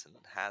assassin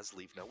has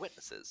Leave No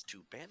Witnesses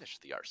to banish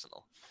the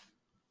arsenal.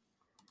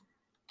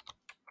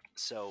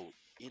 So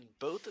in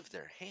both of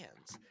their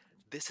hands,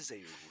 this is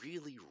a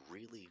really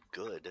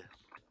good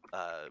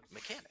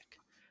mechanic,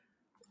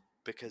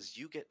 because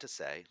you get to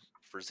say,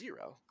 for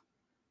 0,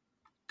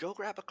 go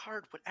grab a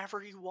card,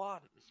 whatever you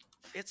want.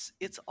 It's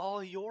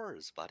all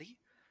yours, buddy.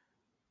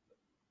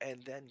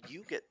 And then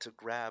you get to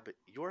grab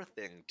your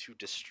thing to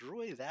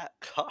destroy that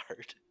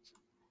card.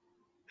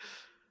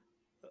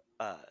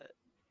 Uh,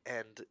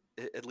 And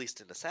at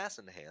least in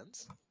assassin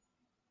hands,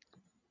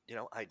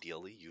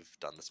 ideally you've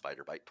done the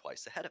spider bite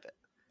twice ahead of it,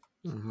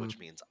 Hmm. which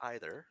means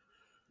either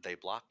they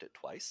blocked it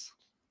twice,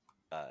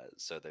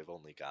 so they've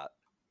only got,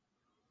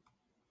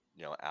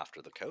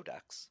 after the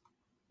codex,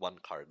 one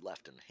card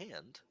left in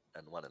hand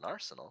and one in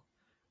arsenal,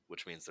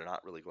 which means they're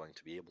not really going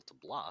to be able to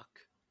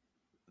block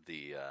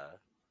the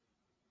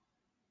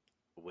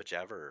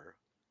whichever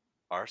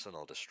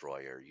arsenal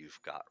destroyer you've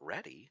got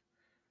ready.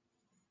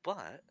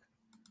 But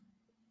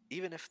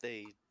even if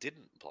they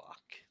didn't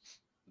block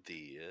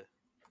the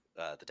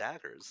the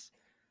daggers,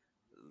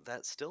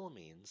 that still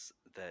means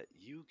that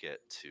you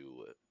get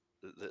to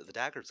the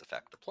daggers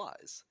effect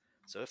applies.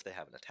 So if they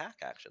have an attack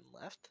action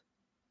left,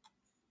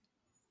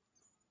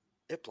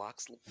 it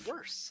blocks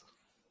worse.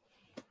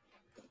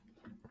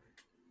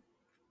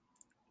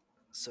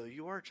 So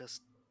you are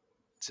just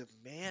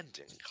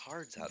demanding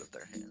cards out of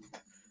their hand.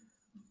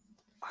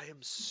 I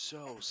am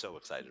so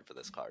excited for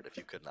this card, if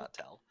you could not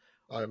tell.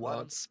 I am not.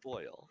 One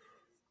spoil,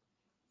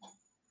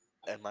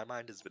 and my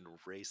mind has been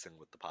racing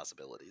with the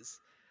possibilities.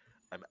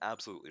 I'm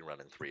absolutely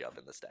running 3 up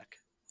in this deck.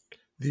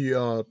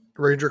 The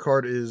Ranger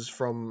card is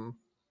from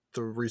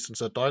the recent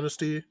set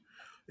Dynasty.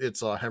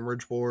 It's a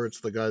hemorrhage bore. It's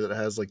the guy that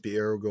has like the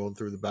arrow going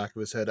through the back of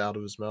his head, out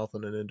of his mouth,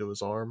 and then into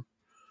his arm.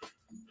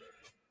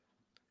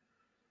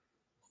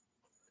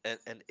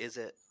 And is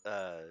it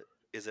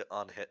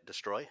on hit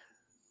destroy?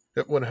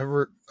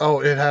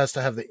 It has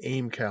to have the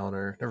aim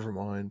counter. Never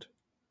mind.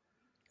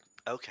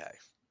 Okay.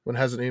 When it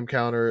has an aim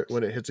counter,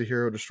 when it hits a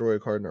hero, destroy a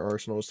card in their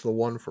arsenal. It's the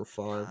 1 for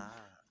 5. Ah.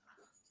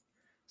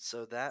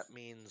 So that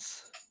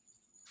means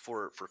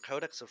for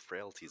Codex of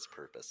Frailty's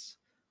purpose,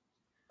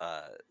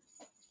 uh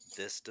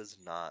this does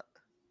not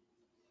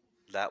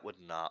that would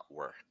not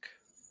work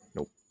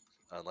Nope.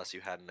 unless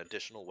you had an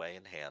additional way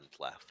in hand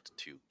left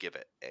to give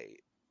it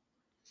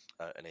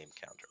an aim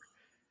counter.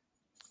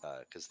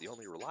 Because the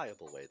only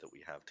reliable way that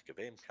we have to give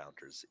aim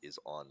counters is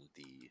on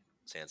the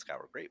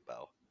Sandscour Great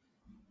Bow,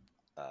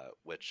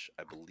 which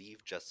I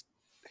believe just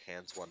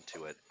hands one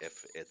to it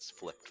if it's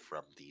flipped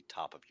from the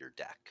top of your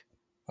deck.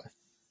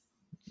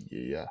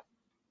 Yeah.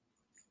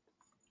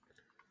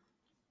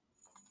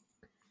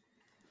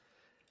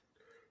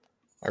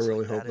 I So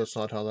really like hope that that's is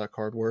not how that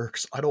card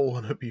works. I don't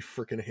want to be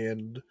freaking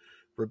hand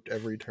ripped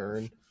every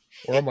turn.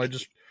 Or I might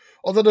just.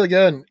 Although then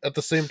again, at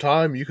the same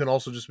time, you can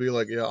also just be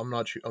like, "Yeah, I'm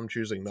not. I'm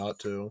choosing not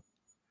to."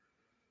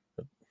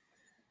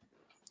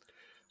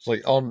 It's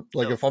like no.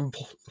 if I'm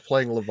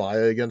playing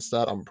Leviah against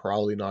that, I'm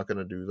probably not going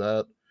to do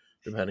that,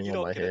 depending You on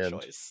don't my get a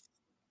hand. choice.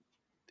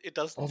 It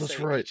Oh, doesn't that's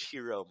say right. each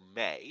hero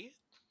may.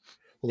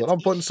 Well, then It's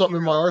I'm putting each something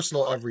in my hero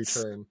arsenal every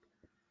puts. turn.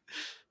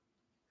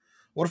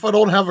 What if I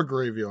don't have a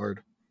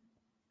graveyard?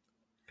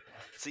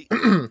 See,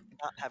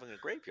 not having a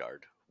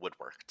graveyard would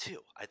work too.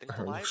 I think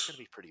Levia's going to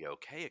be pretty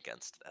okay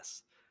against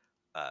this,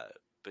 uh,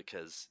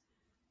 because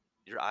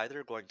you're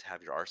either going to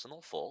have your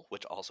arsenal full,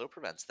 which also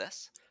prevents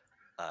this,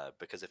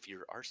 because if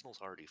your arsenal's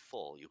already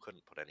full, you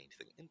couldn't put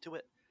anything into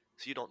it,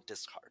 so you don't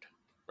discard,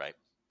 right?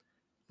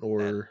 And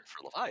or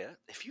for Levia,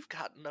 if you've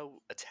got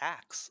no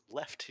attacks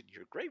left in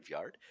your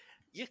graveyard,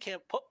 you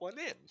can't put one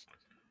in,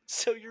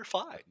 so you're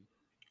fine.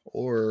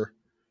 or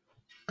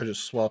I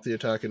just swap the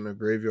attack in the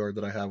graveyard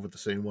that I have with the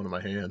same one in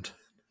my hand.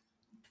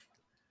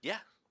 Yeah,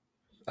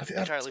 I think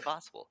entirely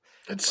possible.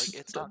 Like, it's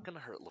it's not going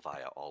to hurt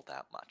Levia all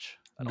that much,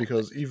 I don't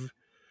because think. even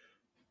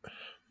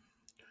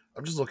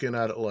I'm just looking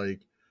at it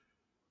like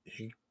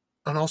he,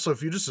 and also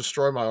if you just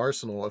destroy my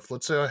arsenal, if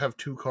let's say I have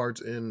 2 cards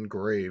in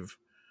grave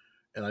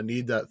and I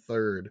need that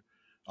third,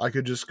 I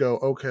could just go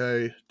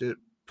okay,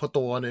 put the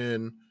one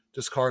in,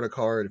 discard a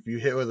card. If you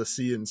hit with a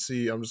C and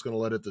C, I'm just gonna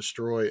let it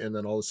destroy, and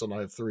then all of a sudden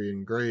I have 3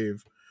 in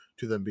grave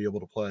to then be able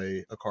to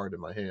play a card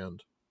in my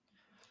hand.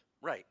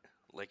 Right.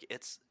 Like,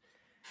 it's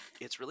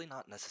really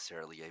not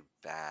necessarily a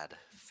bad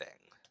thing,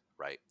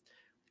 right?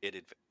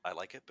 I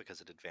like it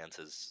because it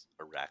advances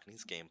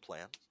Arachne's game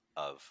plan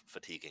of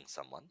fatiguing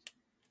someone,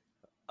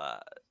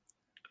 uh,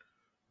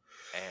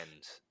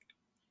 and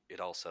it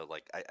also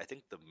I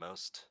think the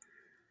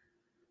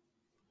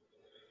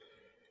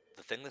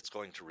thing that's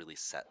going to really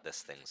set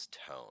this thing's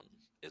tone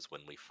is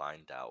when we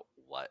find out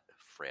what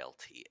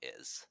frailty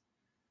is,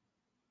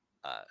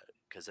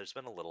 because there's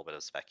been a little bit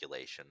of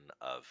speculation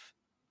of,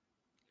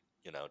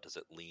 does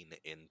it lean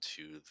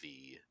into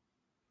the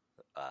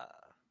uh,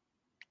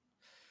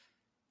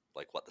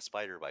 like what the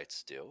spider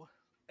bites do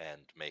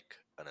and make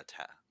an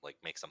attack, like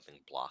make something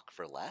block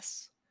for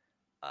less?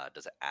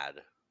 Does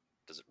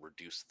it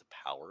reduce the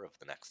power of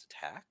the next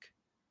attack?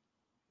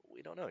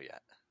 We don't know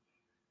yet.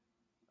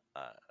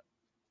 Uh,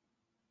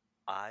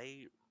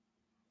 I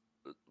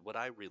what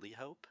I really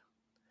hope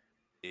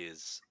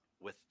is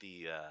with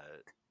the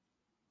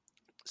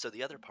so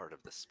the other part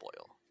of this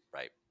spoil,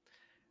 right,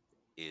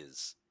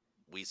 is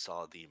we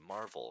saw the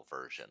Marvel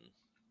version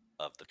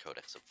of the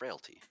Codex of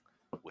Frailty,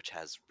 which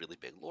has really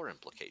big lore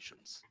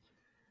implications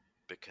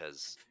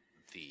because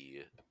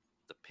the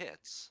the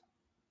pits,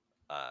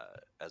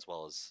 as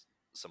well as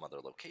some other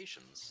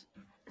locations,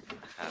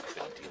 have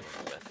been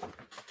dealing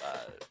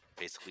with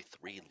basically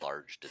 3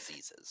 large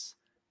diseases.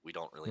 We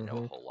don't really know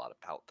a Hmm. whole lot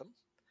about them,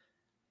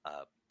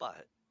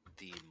 but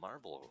the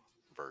Marvel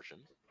version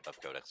of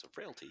Codex of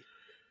Frailty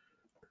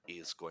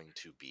is going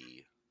to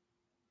be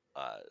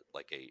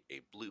like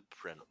a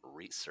blueprint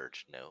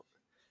research note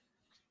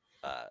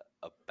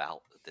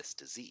about this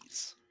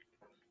disease.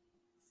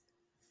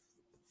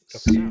 A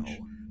page.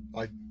 So,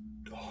 I,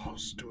 oh, I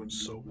was doing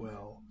so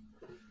well.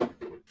 I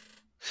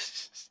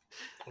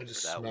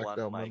just that smacked one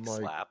out my mic mic.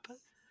 slap,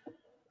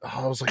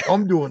 I was like,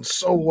 I'm doing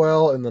so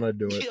well, and then I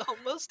do it. you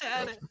almost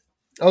had it.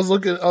 I was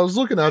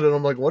looking at it, and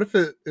I'm like, what if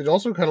it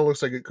also kind of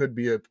looks like it could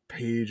be a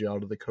page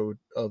out of the code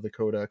of the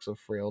Codex of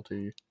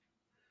Frailty.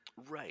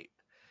 Right.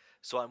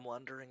 So I'm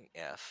wondering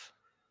if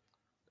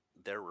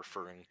they're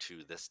referring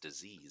to this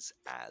disease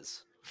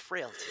as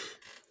frailty,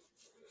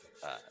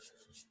 uh,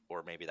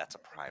 or maybe that's a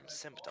prime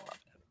symptom of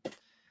it.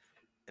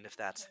 And if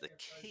that's the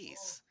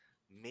case,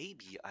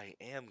 maybe I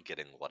am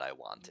getting what I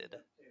wanted.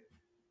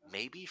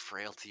 Maybe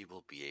frailty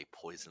will be a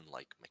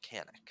poison-like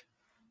mechanic.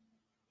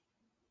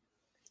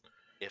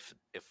 If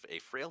a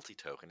frailty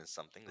token is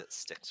something that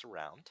sticks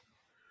around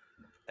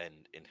and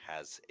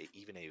has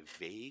even a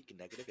vague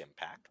negative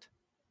impact,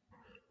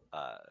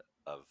 uh,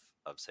 of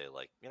say,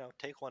 like,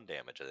 take one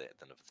damage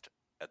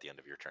at the end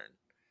of your turn,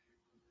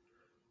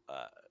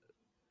 uh,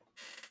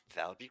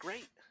 that would be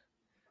great.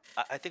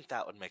 I think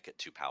that would make it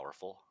too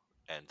powerful,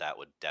 and that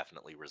would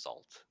definitely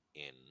result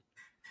in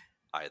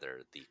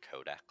either the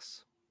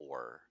Codex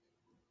or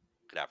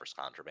Cadaver's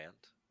Contraband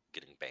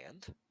getting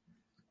banned.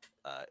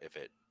 If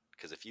it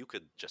Because if you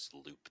could just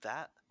loop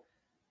that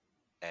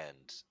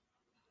and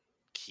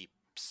keep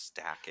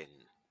stacking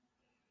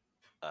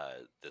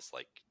this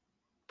like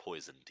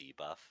poison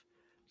debuff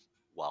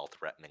while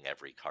threatening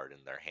every card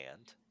in their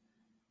hand,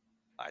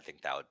 I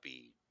think that would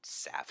be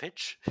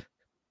savage.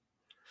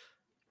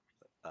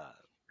 Uh,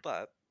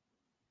 but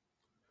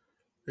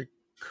It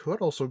could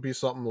also be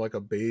something like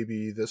a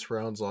baby. This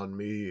round's on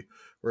me,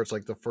 where it's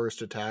like the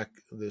first attack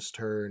this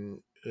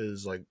turn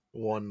is like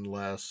one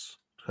less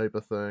type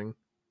of thing.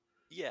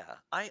 yeah,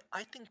 I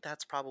think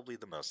that's probably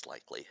the most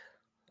likely.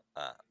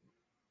 Uh,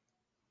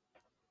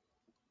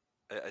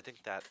 I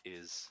think that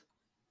is.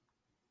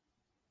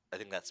 I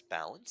think that's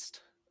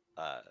balanced.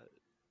 Uh,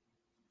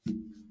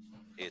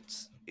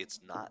 it's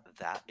not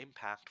that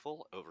impactful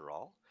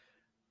overall,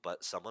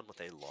 but someone with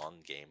a long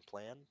game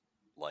plan,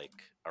 like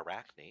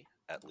Arachne,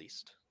 at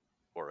least,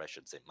 or I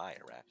should say my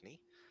Arachne,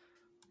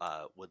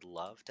 would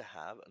love to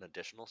have an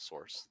additional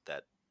source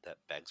that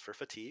begs for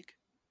fatigue,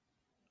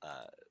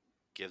 uh,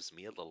 gives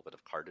me a little bit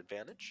of card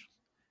advantage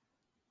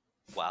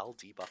while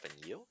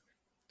debuffing you.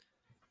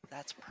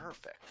 That's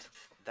perfect.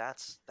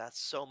 That's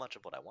so much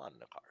of what I want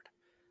in a card,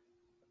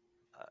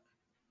 uh,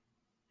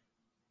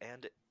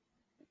 and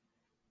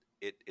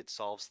it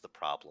solves the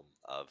problem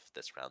of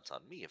this round's on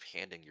me of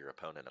handing your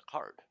opponent a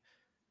card,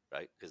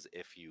 right? Because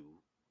if you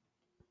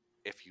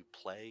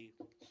play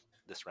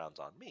this round's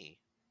on me,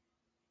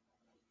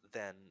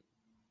 then,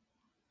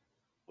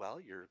 well,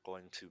 you're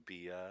going to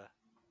be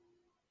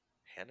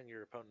handing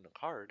your opponent a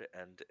card,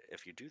 and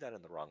if you do that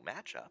in the wrong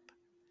matchup,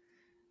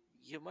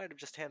 you might have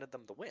just handed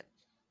them the win.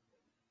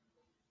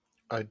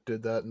 I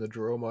did that in the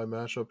Dromai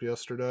matchup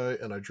yesterday,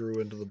 and I drew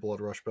into the Blood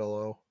Rush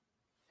Bellow.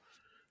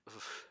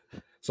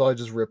 So I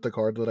just ripped the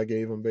card that I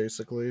gave him,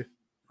 basically.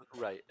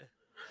 Right.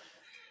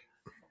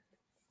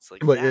 It's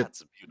like, But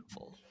that's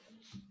beautiful.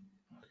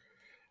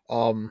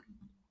 um,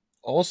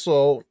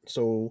 also,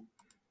 so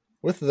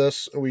with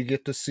this, we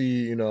get to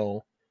see,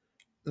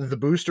 the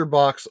booster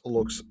box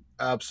looks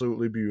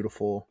absolutely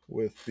beautiful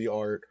with the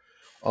art.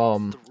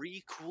 Um,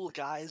 Three cool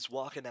guys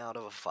walking out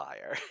of a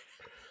fire.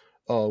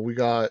 we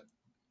got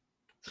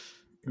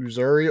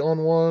Uzuri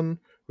on one,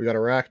 we got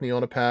Arachne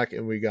on a pack,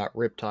 and we got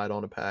Riptide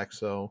on a pack.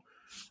 So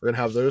we're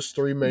gonna have those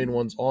three main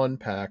ones on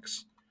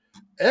packs,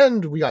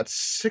 and we got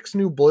 6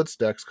 new Blitz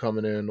decks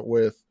coming in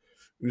with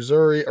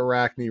Uzuri,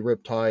 Arachne,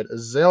 Riptide,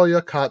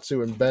 Azalea,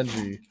 Katsu, and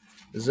Benji.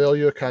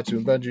 Azalea, Katsu,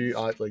 and Benji,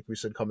 like we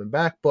said, coming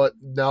back, but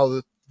now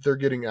that they're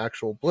getting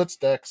actual Blitz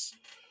decks,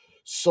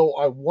 so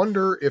I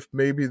wonder if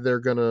maybe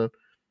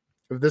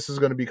if this is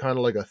gonna be kind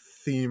of like a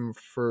theme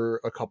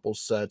for a couple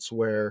sets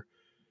where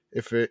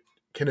if it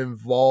can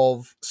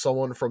involve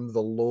someone from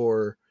the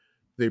lore,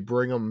 they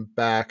bring them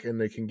back and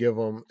they can give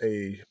them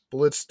a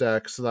blitz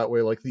deck, so that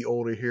way, like the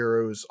older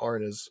heroes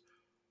aren't as.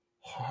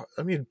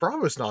 I mean,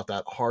 Bravo's not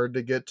that hard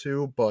to get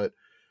to, but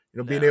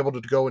being able No.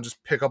 to go and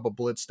just pick up a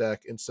blitz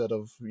deck instead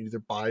of either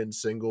buying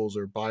singles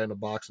or buying a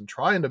box and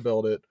trying to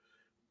build it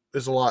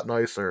is a lot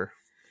nicer.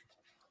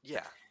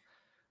 Yeah.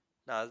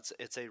 No,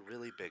 it's a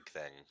really big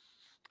thing,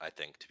 I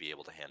think, to be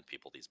able to hand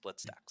people these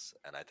blitz decks,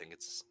 and I think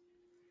it's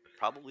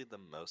probably the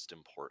most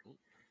important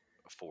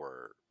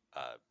for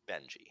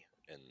Benji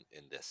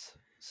in this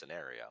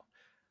scenario.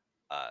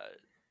 Uh,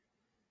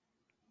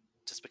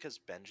 just because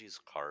Benji's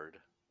card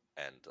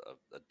and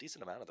a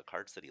decent amount of the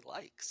cards that he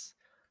likes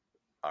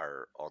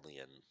are only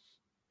in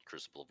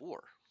Crucible of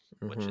War,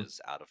 which Hmm. is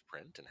out of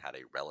print and had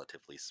a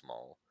relatively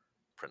small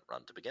print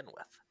run to begin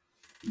with.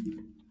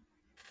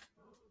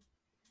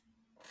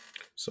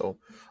 So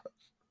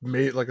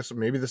like I said,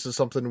 maybe this is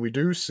something we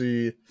do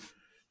see,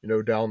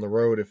 down the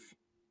road. If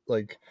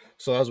like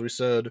so, as we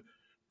said,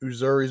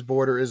 Uzuri's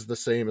border is the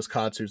same as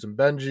Katsu's and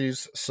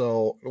Benji's.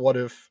 So what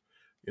if,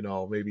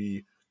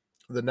 maybe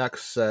the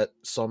next set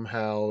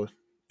somehow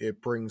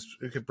it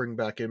could bring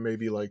back in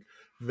maybe like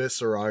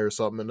Viscerai or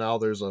something, and now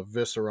there's a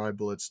Viscerai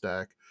Blitz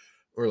deck,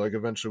 or like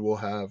eventually we'll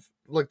have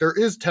like there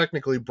is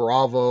technically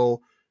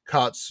Bravo,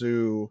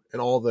 Katsu,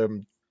 and all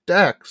them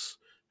decks,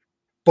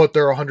 but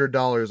they're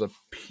 $100 a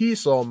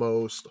piece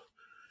almost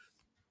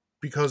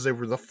because they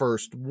were the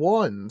first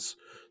ones.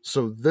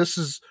 So this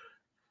is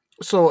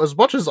so as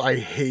much as I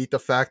hate the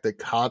fact that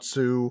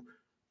Katsu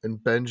and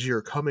Benji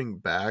are coming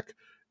back,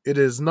 it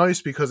is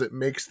nice because it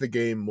makes the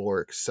game more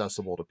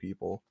accessible to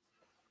people.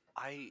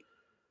 I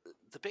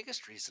the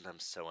biggest reason I'm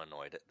so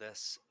annoyed at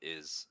this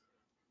is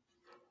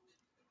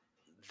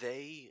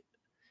they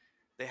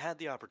they had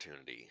the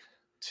opportunity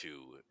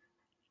to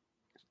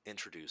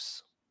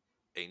introduce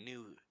a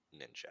new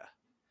ninja.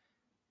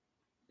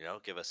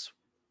 Give us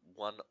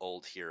one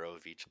old hero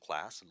of each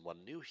class and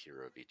one new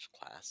hero of each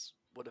class.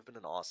 Would have been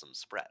an awesome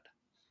spread,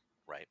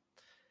 right?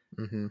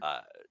 Hmm.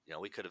 Uh,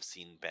 we could have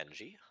seen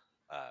Benji,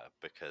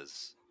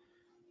 because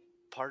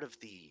part of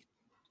the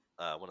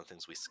one of the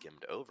things we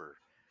skimmed over,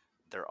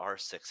 there are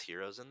 6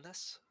 heroes in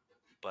this,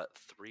 but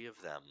 3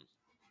 of them,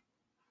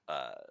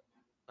 uh,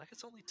 I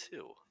guess only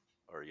 2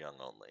 are young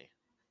only.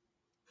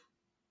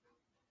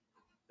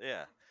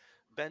 Yeah,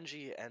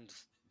 Benji and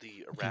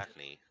the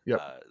Arachne. Yep.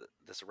 Uh,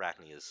 this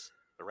Arachne is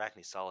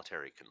Arachne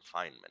Solitary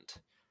Confinement,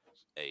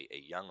 a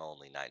young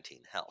only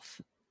 19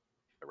 health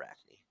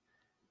Arachne.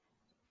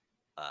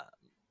 Uh,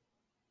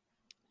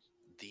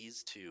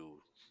 these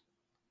two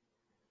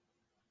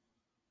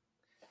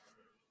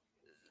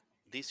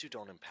these two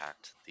don't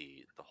impact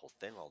the whole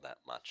thing all that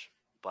much,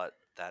 but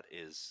that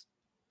is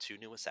 2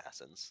 new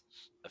assassins,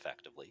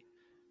 effectively,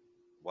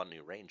 1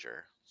 new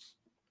ranger,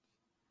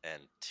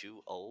 and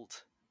 2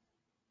 old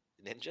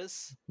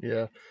ninjas.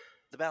 Yeah.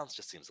 The balance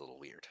just seems a little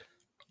weird.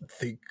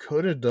 They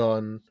could have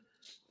done.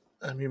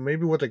 I mean,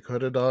 maybe what they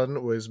could have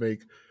done was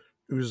make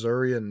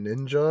Uzuri a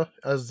ninja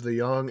as the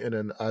young, and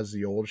then as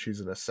the old, she's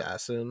an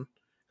assassin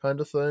kind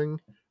of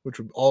thing, which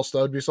would also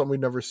that would be something we'd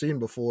never seen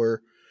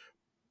before.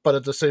 But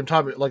at the same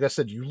time, like I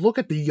said, you look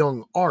at the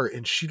young art,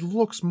 and she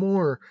looks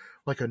more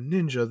like a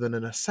ninja than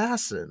an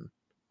assassin.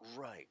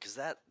 Right, because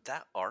that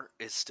art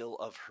is still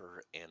of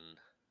her in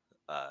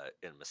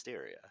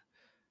Mysteria.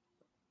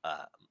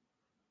 Uh,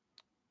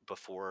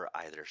 Before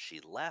either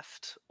she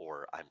left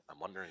or I'm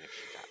wondering if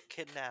she got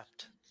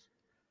kidnapped.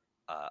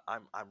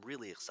 I'm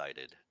really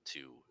excited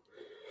to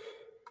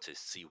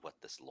see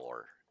what this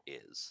lore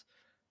is.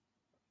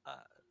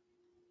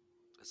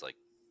 It's like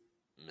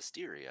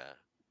Mysteria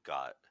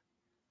got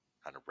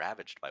kind of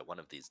ravaged by one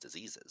of these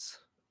diseases.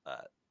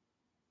 Uh,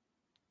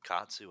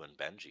 Katsu and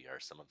Benji are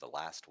some of the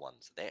last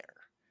ones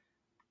there,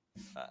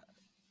 uh,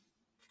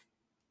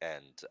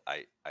 and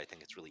I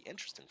think it's really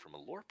interesting from a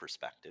lore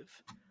perspective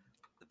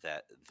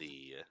that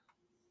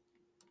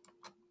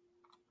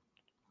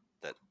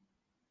that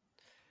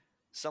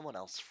someone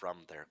else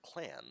from their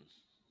clan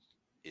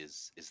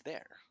is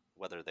there,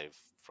 whether they've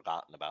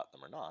forgotten about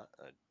them or not.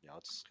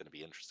 It's going to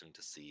be interesting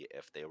to see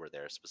if they were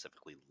there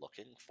specifically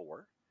looking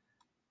for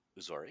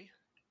Uzori,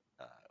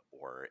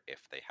 or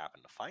if they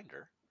happen to find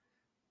her.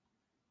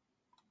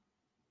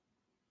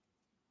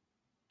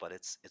 But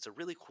it's a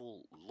really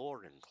cool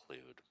lore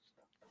include,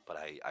 but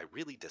I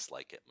really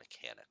dislike it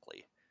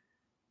mechanically.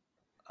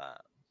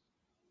 Uh,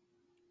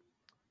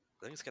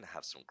 I think it's going to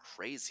have some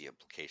crazy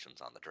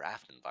implications on the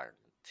draft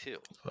environment too.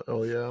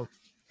 Oh yeah,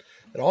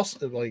 it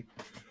also like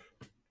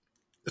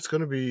it's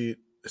gonna be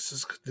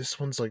this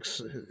one's like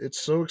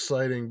it's so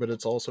exciting, but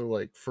it's also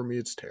like for me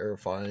it's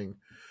terrifying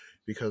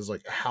because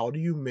like how do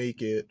you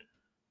make it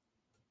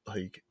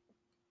like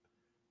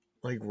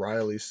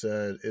Riley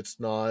said, it's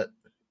not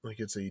like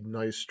it's a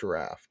nice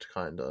draft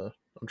kind of.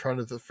 I'm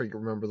trying to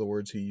remember the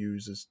words he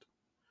uses,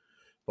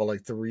 but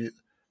like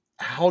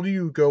how do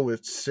you go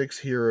with 6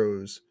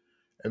 heroes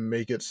and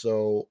make it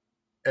so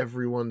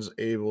everyone's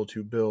able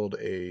to build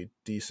a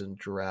decent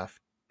draft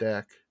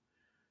deck? So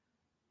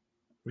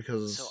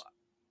Because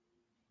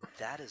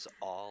that is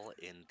all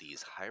in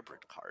these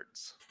hybrid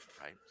cards,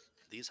 right?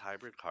 These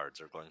hybrid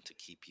cards are going to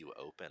keep you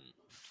open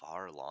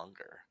far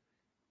longer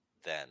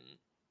than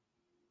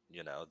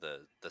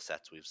the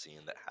sets we've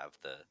seen that have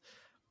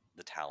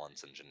the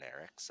talents and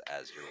generics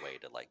as your way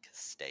to like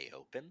stay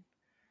open.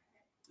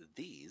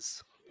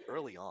 These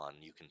early on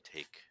you can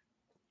take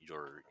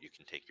your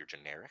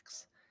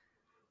generics,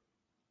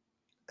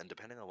 and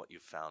depending on what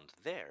you've found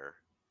there,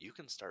 you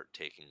can start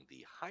taking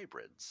the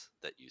hybrids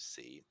that you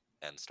see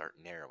and start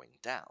narrowing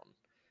down.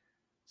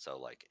 So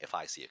like if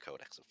I see a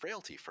Codex of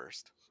Frailty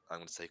first, I'm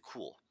going to say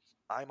cool,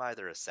 I'm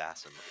either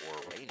assassin or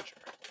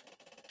ranger,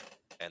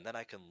 and then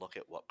I can look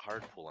at what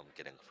card pool I'm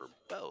getting for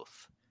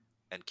both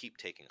and keep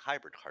taking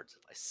hybrid cards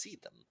if I see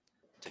them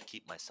to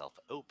keep myself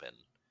open,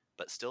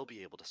 but still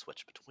be able to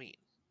switch between.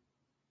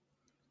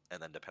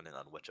 And then depending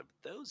on which of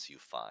those you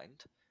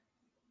find,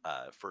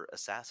 for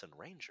Assassin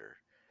Ranger,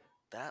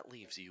 that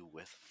leaves you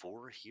with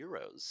 4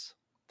 heroes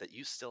that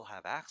you still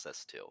have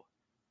access to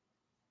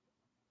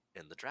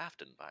in the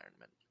draft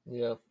environment.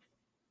 Yeah.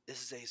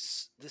 This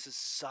is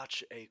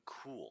such a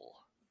cool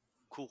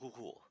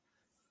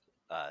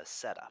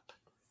setup.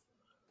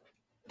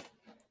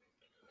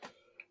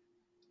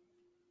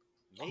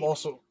 I'm Maybe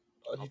also.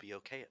 I'll be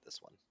okay at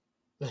this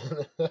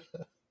one.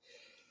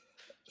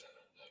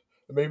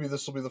 Maybe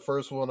this will be the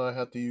first one I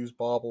have to use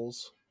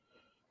baubles.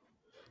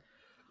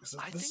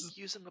 I This is. think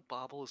using a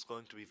bauble is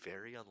going to be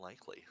very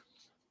unlikely.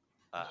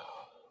 Uh,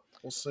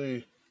 We'll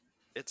see.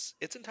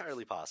 it's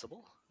entirely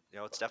possible.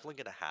 It's definitely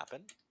going to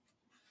happen.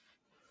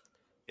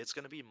 It's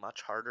going to be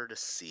much harder to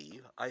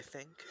see, I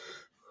think,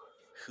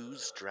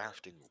 who's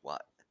drafting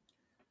what,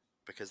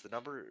 because the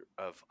number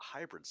of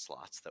hybrid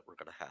slots that we're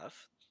going to have,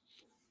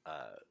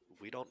 uh,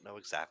 we don't know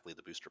exactly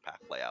the booster pack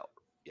layout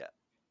yet.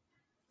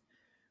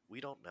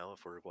 We don't know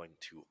if we're going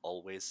to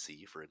always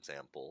see, for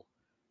example,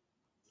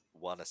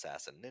 one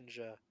assassin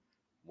ninja,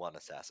 one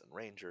assassin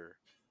ranger,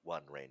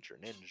 one ranger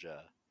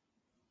ninja.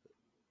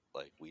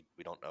 Like we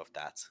don't know if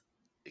that's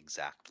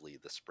exactly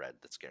the spread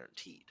that's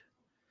guaranteed.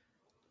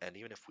 And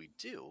even if we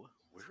do,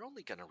 we're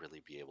only going to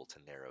really be able to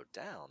narrow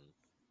down.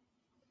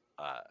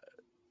 Uh,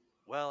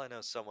 well, I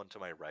know someone to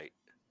my right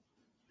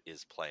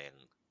is playing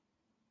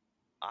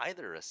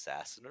either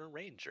assassin or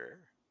ranger.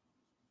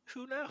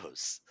 Who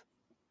knows?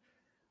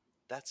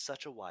 That's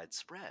such a wide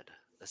spread,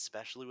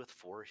 especially with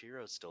 4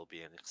 heroes still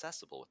being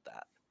accessible with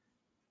that.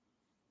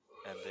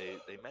 And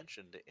they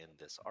mentioned in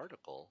this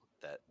article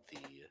that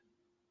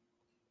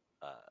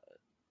uh,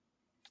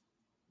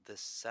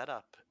 this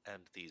setup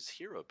and these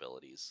hero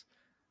abilities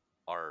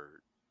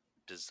are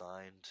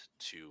designed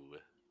to,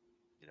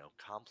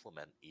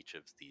 complement each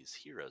of these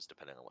heroes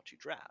depending on what you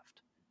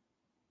draft.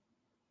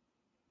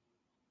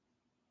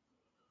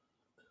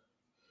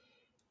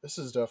 This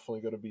is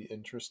definitely going to be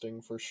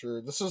interesting for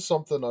sure. This is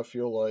something I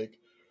feel like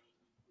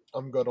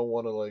I'm going to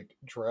want to like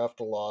draft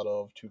a lot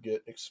of to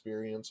get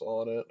experience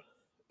on it.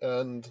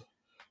 And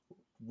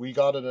we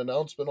got an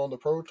announcement on the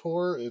Pro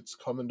Tour. It's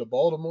coming to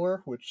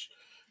Baltimore, which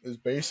is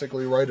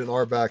basically right in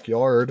our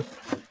backyard.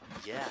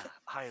 Yeah,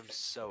 I am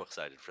so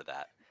excited for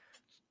that.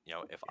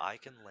 If I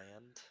can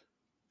land,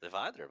 if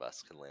either of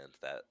us can land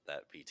that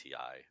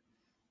PTI,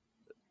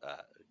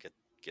 uh, get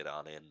get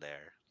on in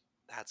there,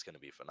 that's going to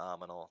be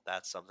phenomenal.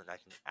 That's something I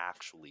can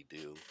actually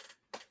do.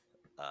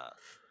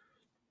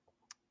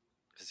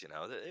 Because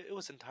it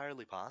was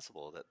entirely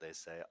possible that they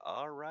say,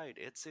 "All right,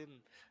 it's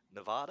in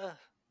Nevada.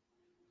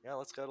 Yeah,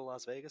 let's go to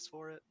Las Vegas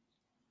for it."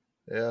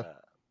 Yeah. Uh,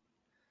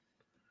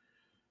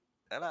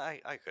 and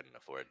I couldn't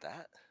afford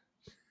that.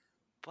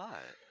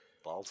 But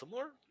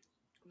Baltimore,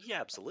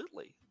 yeah,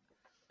 absolutely.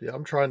 Yeah,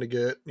 I'm trying to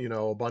get,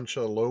 a bunch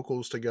of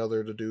locals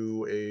together to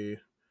do a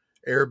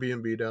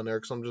Airbnb down there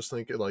cuz I'm just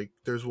thinking like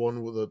there's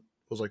one with a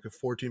was like if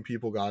 14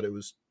 people got it, it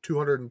was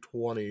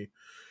 220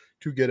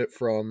 to get it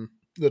from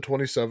the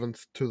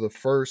 27th to the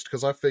 1st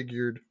cuz I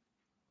figured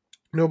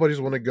nobody's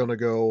going to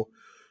go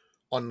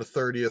on the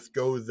 30th,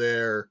 go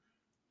there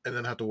and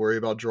then have to worry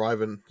about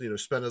driving,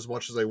 spend as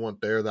much as they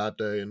want there that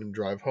day and then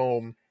drive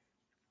home.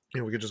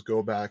 We could just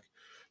go back,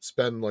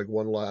 spend like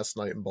one last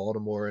night in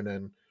Baltimore and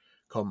then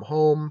come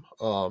home.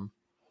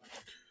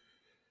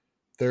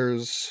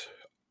 There's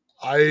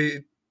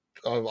I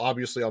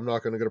obviously I'm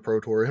not going to get a Pro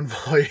Tour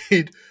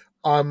invite.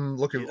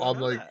 You don't I'm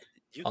know like that.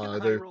 You can high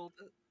there roll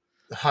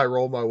it. high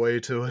roll my way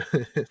to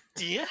it.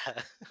 Yeah.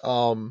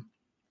 um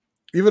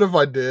Even if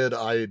I did,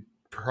 I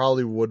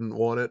probably wouldn't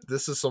want it.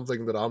 This is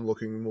something that I'm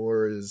looking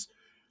more is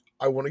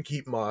I want to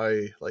keep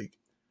my like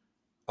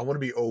I want to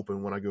be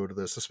open when I go to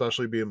this,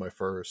 especially being my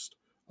first.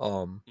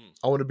 Mm,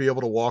 I want to be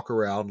able to walk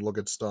around, look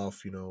at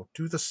stuff,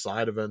 do the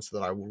side events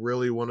that I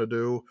really want to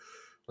do.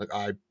 Like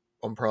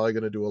I'm probably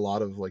going to do a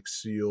lot of like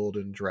sealed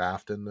and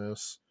draft in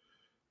this.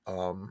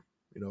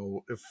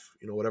 If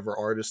whatever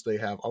artist they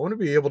have, I want to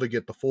be able to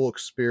get the full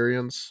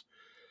experience.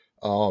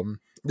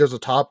 There's a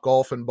Top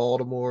Golf in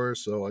Baltimore,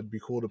 so it'd be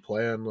cool to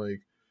plan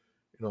like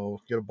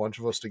get a bunch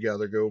of us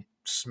together, go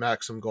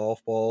smack some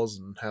golf balls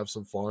and have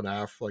some fun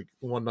after like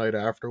one night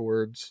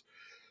afterwards.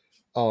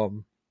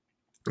 Um,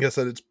 like I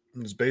said,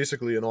 it's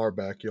basically in our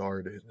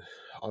backyard.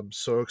 I'm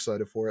so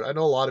excited for it. I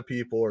know a lot of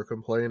people are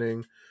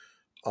complaining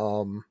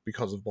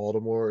because of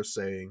Baltimore,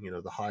 saying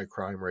the high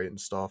crime rate and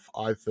stuff.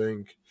 I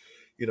think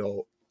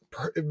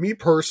me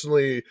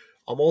personally,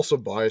 I'm also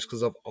biased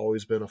because I've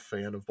always been a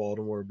fan of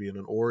Baltimore, being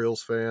an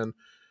Orioles fan.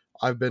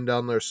 I've been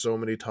down there so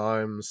many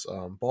times.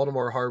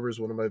 Baltimore Harbor is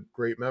one of my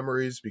great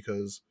memories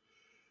because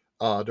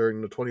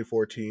during the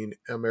 2014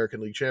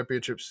 American League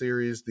Championship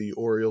Series, the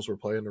Orioles were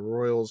playing the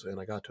Royals, and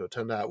I got to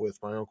attend that with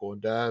my uncle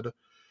and dad.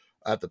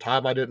 At the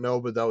time, I didn't know,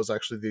 but that was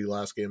actually the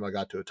last game I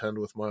got to attend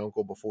with my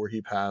uncle before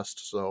he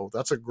passed. So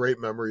that's a great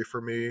memory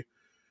for me.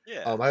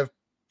 yeah. I have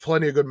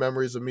plenty of good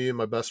memories of me and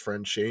my best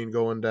friend Shane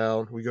going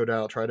down. We go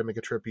down, try to make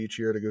a trip each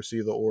year to go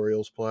see the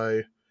Orioles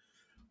play.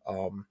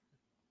 Um,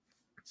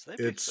 So they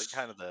picked the it's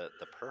kind of the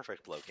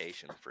perfect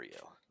location for you.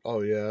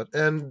 Oh yeah,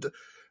 and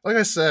like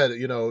I said,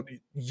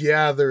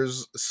 yeah,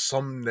 there's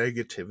some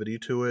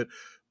negativity to it,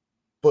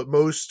 but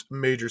most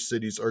major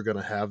cities are going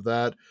to have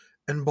that.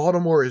 And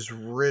Baltimore is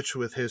rich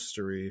with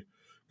history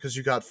because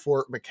you got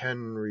Fort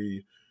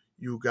McHenry,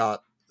 you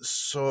got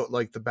so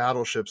like the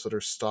battleships that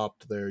are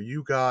stopped there,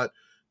 you got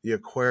the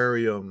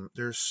aquarium,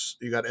 there's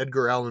you got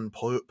Edgar Allan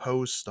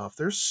Poe's stuff.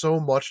 There's so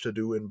much to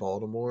do in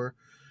Baltimore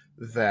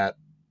that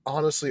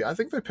honestly I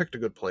think they picked a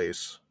good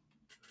place.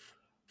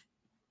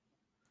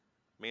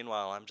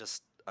 Meanwhile, I'm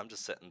just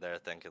sitting there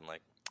thinking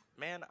like,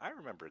 man, I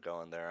remember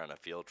going there on a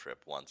field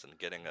trip once and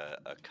getting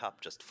a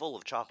cup just full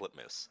of chocolate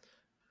mousse.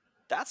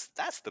 That's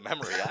the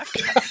memory I've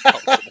got of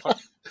Baltimore.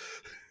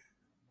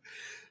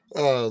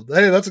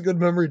 Hey, that's a good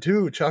memory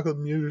too. Chocolate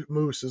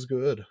mousse is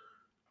good.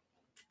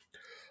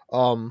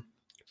 Um,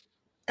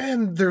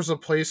 and there's a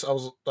place I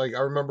was like, I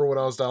remember when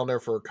I was down there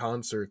for a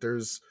concert.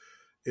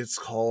 It's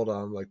called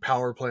like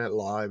Power Plant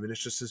Live, and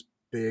it's just this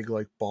big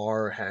like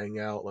bar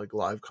hangout like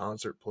live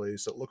concert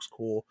place that looks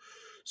cool.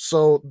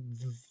 So,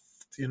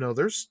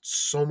 there's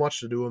so much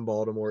to do in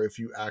Baltimore if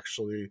you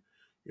actually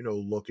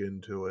look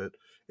into it.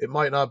 It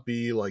might not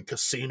be like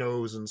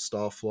casinos and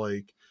stuff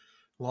like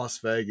Las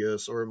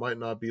Vegas, or it might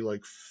not be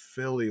like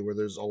Philly where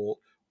there's all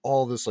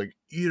this like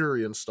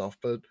eatery and stuff,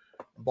 but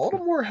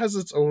Baltimore has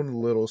its own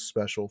little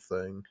special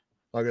thing.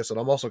 Like I said,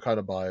 I'm also kind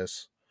of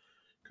biased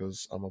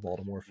because I'm a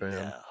Baltimore fan.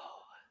 No,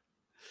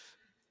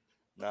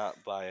 not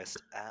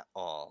biased at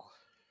all.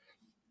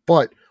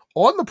 But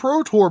on the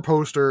Pro Tour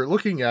poster,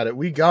 looking at it,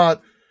 we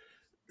got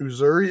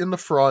Uzuri in the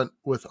front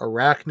with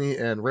Arachne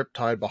and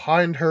Riptide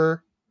behind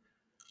her.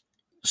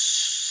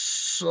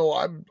 So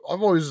I've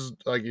always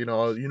like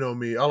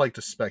me, I like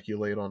to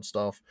speculate on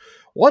stuff.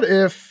 What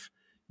if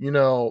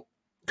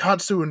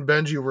Katsu and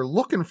Benji were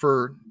looking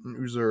for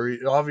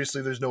Uzuri?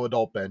 Obviously, there's no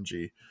adult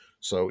Benji,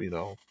 so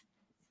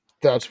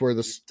that's where He's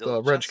this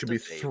still wrench just could a be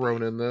baby.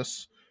 thrown in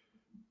this.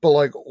 But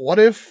like, what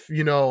if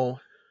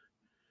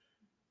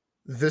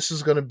this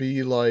is gonna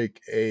be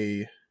like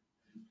the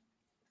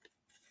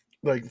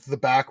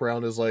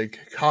background is like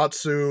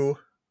Katsu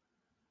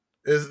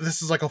is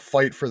this is like a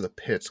fight for the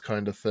pits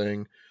kind of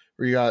thing,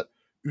 where you got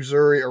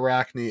Uzuri,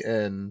 Arachne,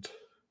 and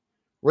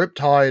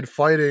Riptide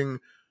fighting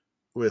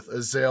with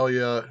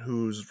Azalea,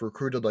 who's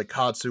recruited like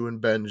Katsu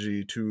and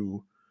Benji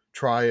to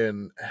try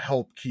and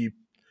help keep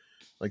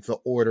like the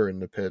order in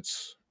the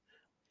pits.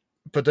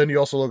 But then you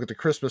also look at the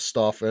Christmas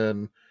stuff,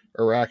 and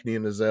Arachne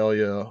and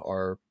Azalea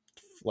are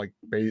like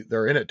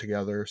they're in it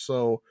together.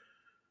 So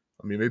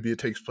I mean, maybe it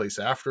takes place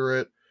after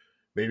it.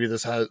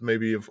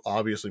 Maybe if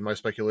obviously my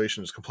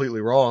speculation is completely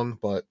wrong,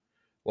 but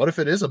what if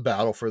it is a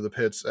battle for the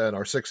pits and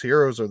our six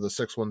heroes are the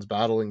six ones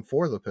battling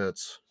for the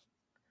pits?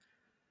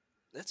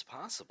 It's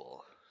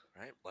possible,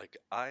 right? Like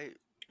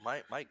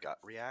my gut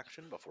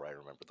reaction before I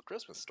remember the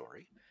Christmas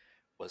story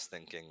was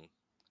thinking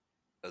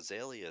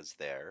Azalea's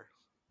there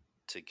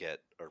to get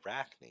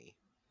Arachne,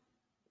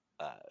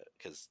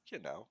 because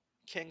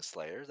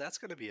Kingslayer. That's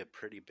going to be a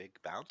pretty big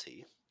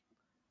bounty.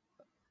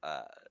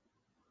 Uh,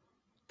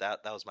 that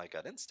was my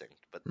gut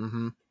instinct, but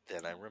Mm-hmm.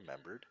 then I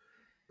remembered,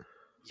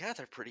 yeah,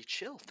 they're pretty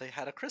chill. They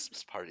had a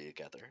Christmas party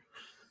together.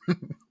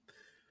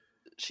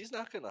 She's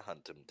not going to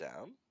hunt him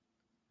down.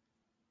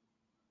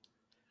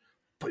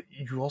 But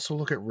you also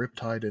look at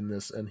Riptide in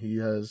this, and he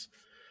has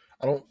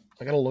I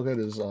gotta look at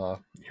his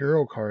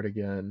hero card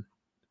again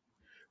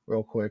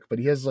real quick, but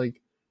he has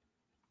like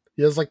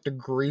the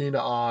green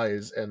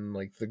eyes and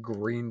like the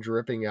green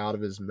dripping out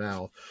of his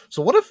mouth.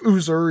 So what if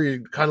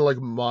Uzuri kind of like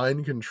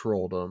mind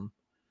controlled him?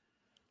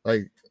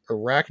 Like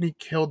Arachne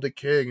killed the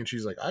king, and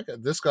she's like, "I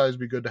got this guy's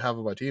be good to have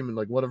on my team." And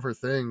like one of her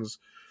things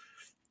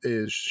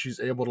is she's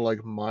able to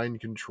like mind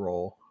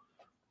control,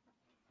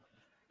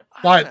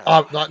 I don't not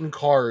know. not in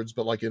cards,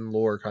 but like in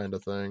lore kind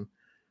of thing.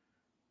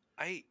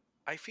 I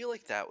I feel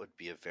like that would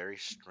be a very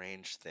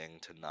strange thing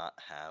to not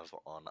have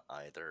on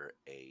either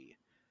a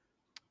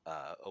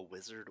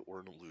wizard or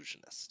an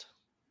illusionist.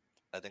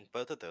 I think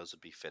both of those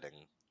would be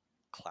fitting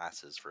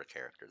classes for a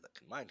character that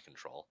can mind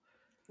control.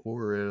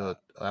 Or Uh,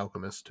 an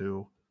alchemist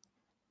too,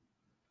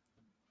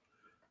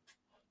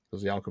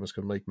 because the alchemist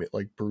can make me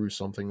like brew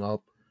something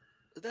up.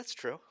 that's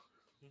true.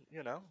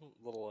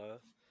 Little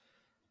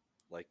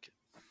like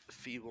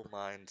feeble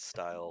mind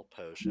style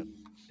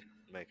potion,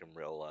 make them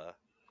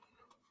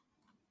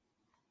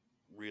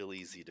real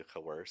easy to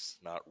coerce,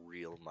 not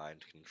real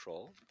mind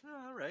control.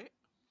 All right,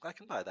 I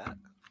can buy that.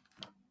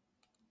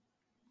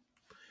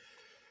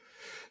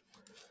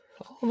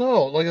 Oh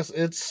no, like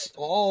it's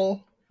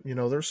all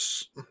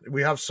There's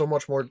we have so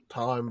much more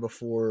time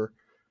before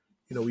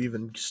we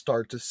even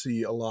start to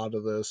see a lot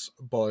of this,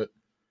 but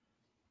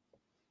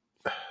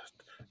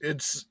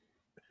it's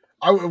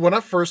when I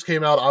first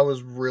came out, I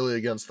was really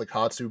against the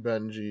Katsu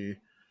Benji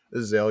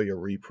Azalea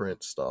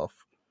reprint stuff.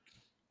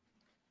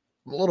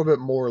 I'm a little bit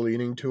more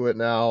leaning to it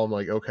now. I'm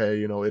like,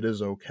 okay, it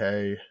is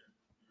okay.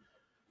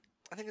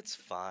 I think it's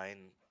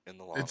fine in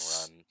the long It's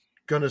run.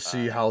 gonna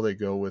see Uh, how they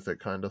go with it,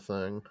 kind of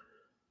thing.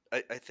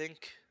 I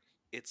think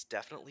it's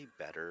definitely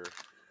better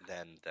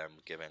than them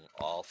giving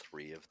all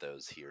three of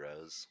those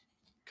heroes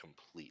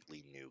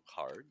completely new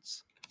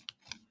cards.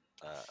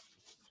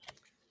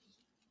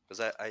 Because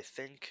I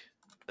think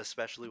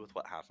especially with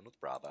what happened with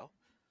Bravo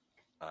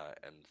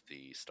and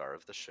the star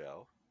of the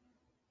show,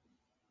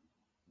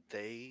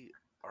 they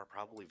are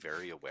probably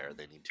very aware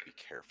they need to be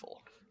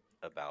careful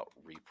about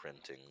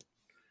reprinting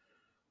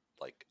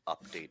like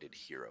updated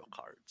hero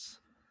cards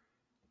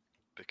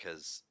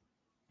because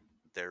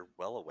they're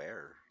well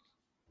aware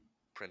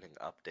printing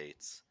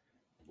updates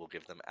will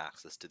give them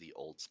access to the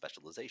old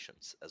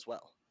specializations as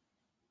well.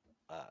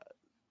 Uh,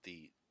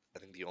 the I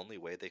think the only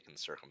way they can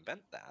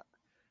circumvent that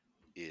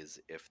is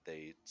if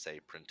they say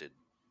printed.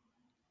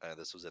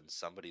 This was in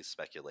somebody's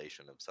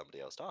speculation of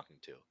somebody I was talking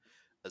to,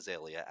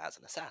 Azalea as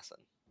an assassin.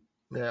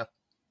 Yeah.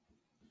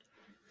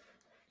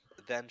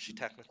 Then she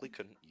technically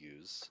couldn't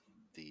use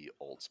the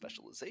old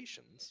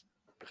specializations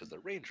because they're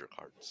ranger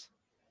cards.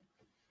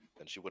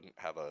 Then she wouldn't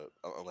have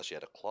unless she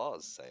had a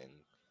clause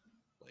saying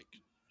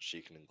like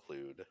she can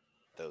include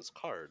those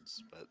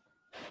cards, but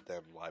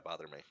then why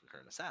bother making her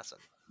an assassin?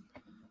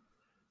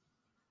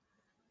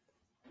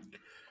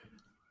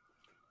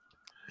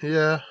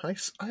 Yeah,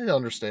 I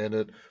understand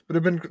it, but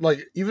it'd been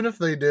like even if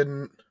they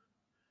didn't,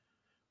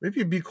 maybe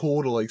it'd be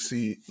cool to like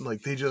see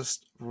like they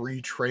just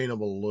retrain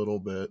them a little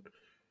bit.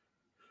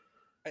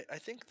 I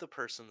think the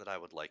person that I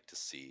would like to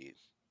see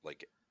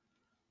like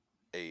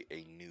a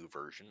new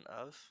version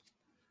of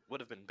would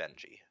have been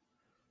Benji.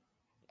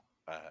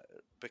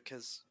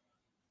 Because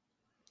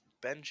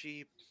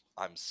Benji,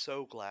 I'm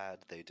so glad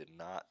they did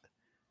not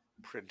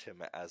print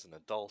him as an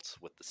adult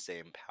with the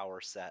same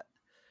power set.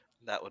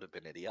 That would have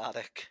been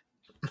idiotic.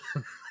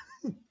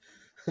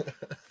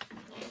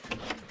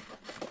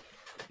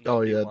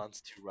 Oh Nobody yeah,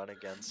 wants to run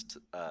against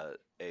a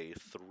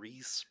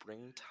 3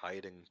 spring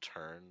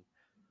turn,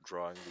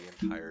 drawing the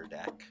entire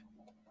deck.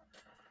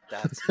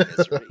 That's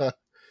misery.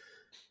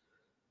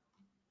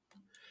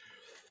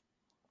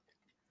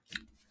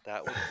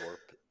 That would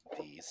warp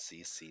the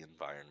CC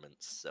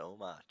environment so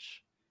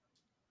much.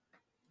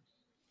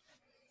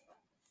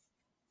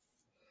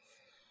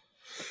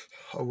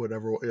 I would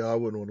never. Yeah, I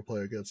wouldn't want to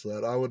play against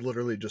that. I would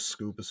literally just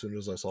scoop as soon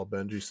as I saw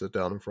Benji sit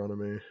down in front of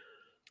me.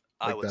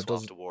 I Like would that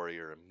swap doesn't to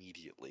Warrior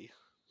immediately.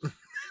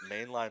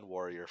 Mainline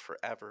Warrior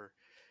forever,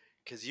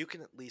 because you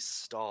can at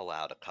least stall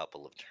out a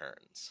couple of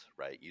turns,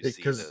 right? You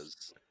see because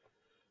those.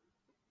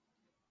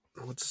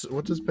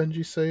 what does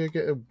Benji say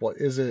again? What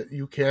is it?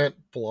 You can't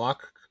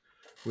block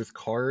with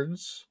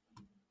cards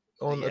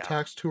on Yeah,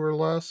 attacks 2 or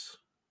less.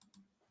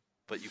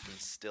 but you can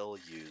still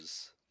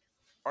use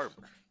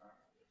armor.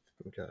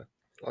 Okay,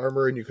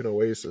 armor and you can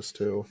Oasis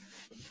too.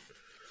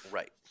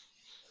 Right.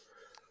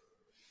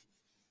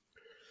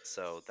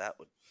 So that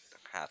would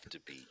have to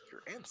be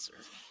your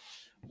answer,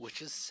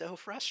 which is so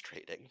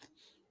frustrating.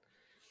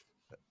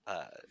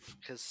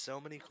 Because so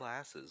many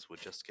classes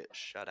would just get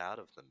shut out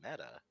of the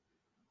meta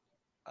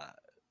uh,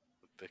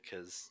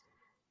 because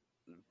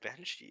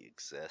Benji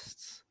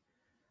exists.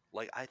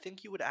 Like, I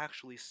think you would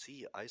actually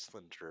see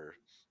Icelander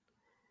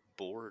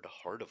board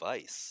Heart of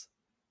Ice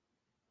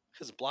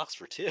because it blocks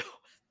for 2.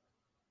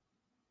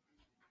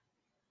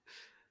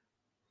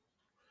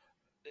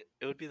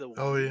 It would be the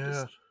Oh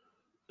yeah. weirdest.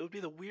 It would be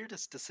the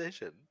weirdest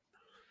decision.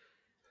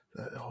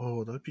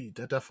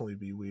 That'd definitely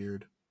be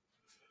weird.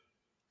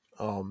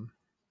 Um,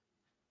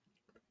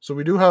 so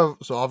we do have.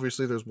 So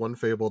obviously, there's one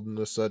Fabled in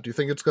this set. Do you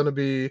think it's going to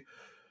be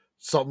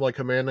something like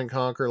Command and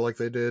Conquer, like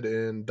they did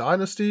in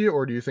Dynasty,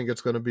 or do you think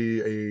it's going to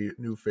be a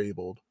new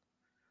Fabled?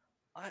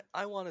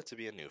 I want it to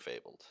be a new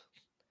Fabled.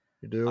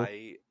 You do?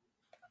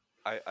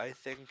 I I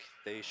think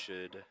they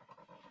should.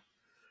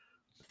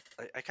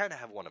 I kind of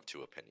have one of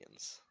two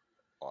opinions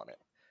on it.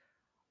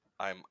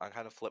 I'm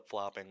kind of flip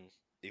flopping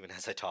even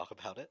as I talk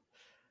about it.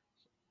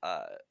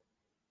 Uh,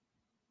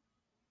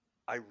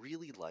 I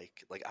really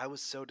like I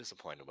was so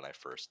disappointed when I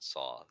first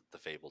saw the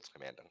Fabled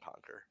Command and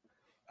Conquer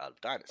out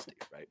of Dynasty.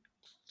 Right,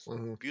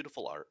 Mm-hmm.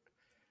 beautiful art,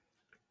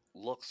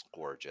 looks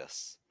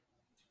gorgeous,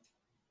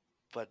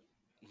 but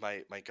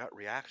my gut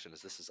reaction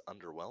is this is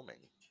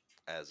underwhelming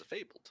as a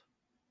Fabled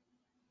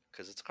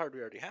because it's a card we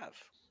already have,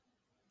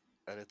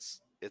 and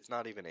it's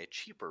not even a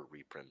cheaper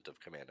reprint of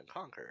Command and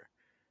Conquer.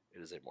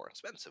 It is a more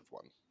expensive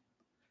one.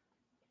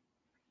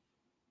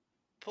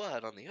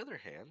 But on the other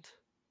hand,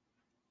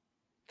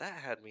 that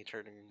had me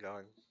turning and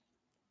going,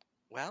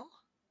 well,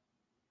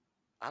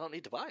 I don't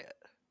need to buy it.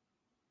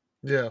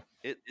 Yeah,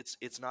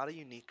 It's not a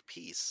unique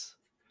piece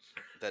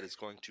that is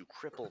going to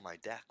cripple my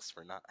decks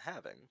for not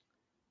having.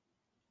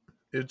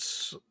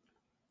 it's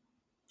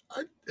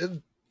I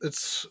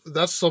it's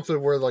that's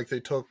something where like they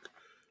took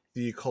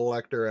the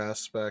collector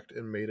aspect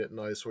and made it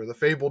nice, where the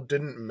Fable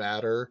didn't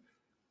matter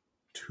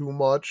too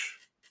much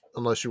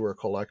unless you were a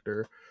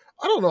collector.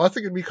 I don't know. I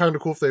think it'd be kind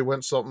of cool if they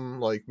went something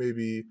like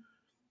maybe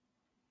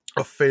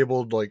a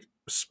Fabled like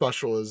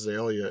special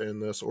Azalea in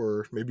this,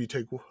 or maybe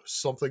take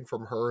something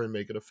from her and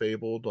make it a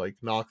Fabled, like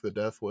knock the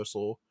death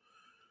whistle.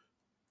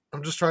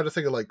 I'm just trying to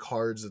think of like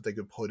cards that they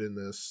could put in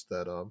this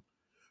that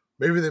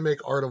maybe they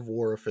make Art of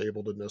War a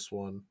Fabled in this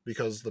one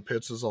because the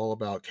pits is all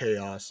about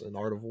chaos and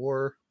Art of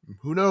War.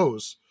 Who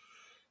knows?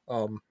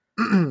 Um,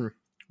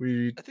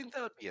 we I think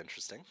that would be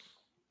interesting.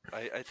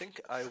 I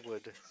think I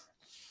would.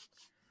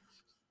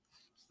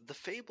 the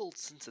Fabled,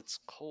 since it's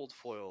cold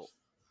foil,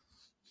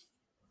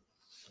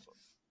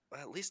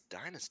 at least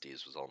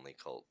Dynasties was only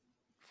cold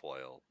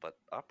foil, but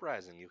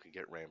Uprising you could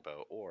get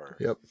rainbow or.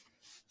 Yep.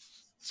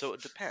 So it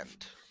would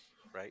depend,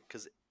 right?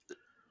 Because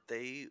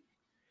they,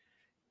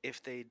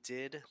 if they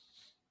did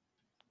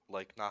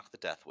like Knock the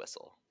Death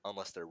Whistle,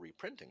 unless they're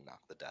reprinting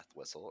Knock the Death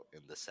Whistle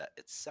in the set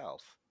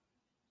itself,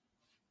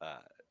 uh,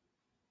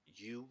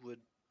 you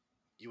would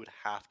you would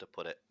have to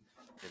put it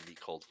in the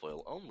cold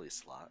foil only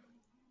slot,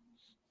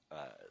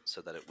 so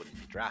that it wouldn't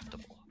be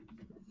draftable.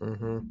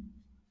 Mm-hmm.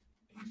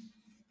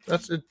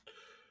 That's it.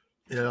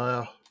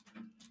 Yeah.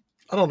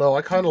 I don't know.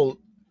 I kind of,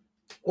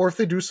 or if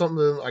they do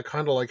something, I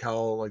kind of like how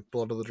like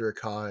Blood of the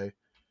Drakai.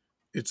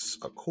 It's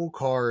a cool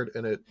card,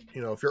 and it,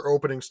 if you're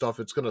opening stuff,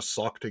 it's gonna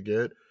suck to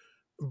get,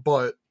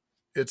 but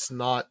it's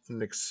not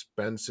an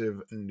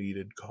expensive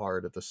needed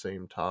card at the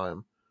same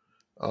time.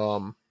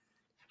 Because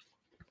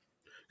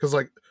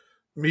like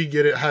me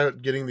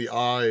getting the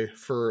eye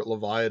for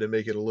Leviathan to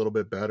make it a little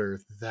bit better,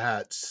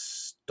 that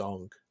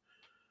stunk.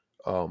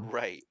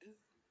 Right.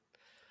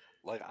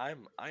 Like I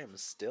am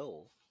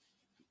still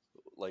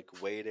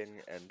like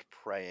waiting and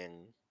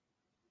praying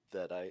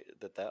that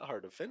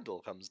Heart of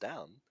Findle comes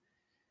down.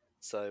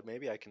 So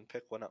maybe I can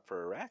pick one up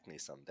for Arachne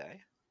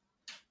someday.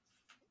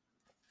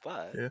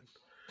 But Yeah.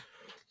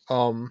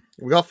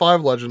 We got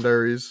 5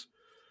 legendaries.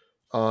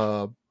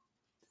 Uh,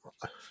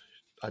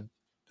 I,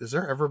 has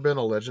there ever been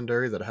a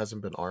legendary that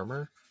hasn't been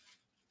armor?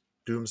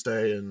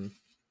 Doomsday and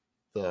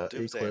the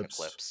Doomsday and Eclipse.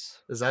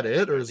 Eclipse, Is that I it,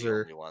 think, or are is the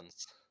there? only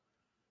ones.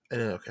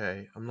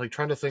 Okay, I'm like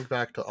trying to think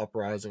back to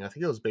Uprising. I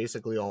think it was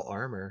basically all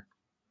armor.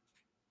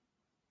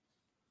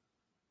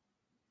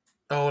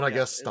 Oh, and I Yeah,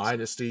 guess it's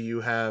Dynasty,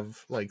 you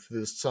have like the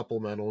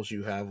supplementals.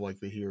 You have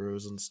like the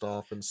heroes and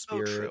stuff and oh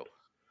Spirit. true,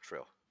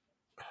 true.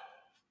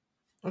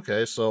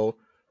 Okay, so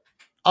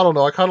I don't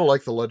know. I kind of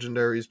like the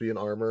legendaries being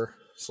armor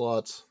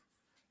slots.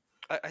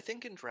 I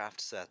think in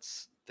draft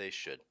sets they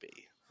should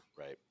be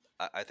right.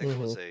 I think it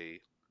Mm-hmm. was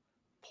a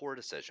poor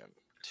decision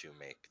to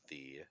make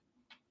the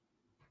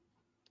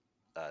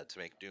to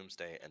make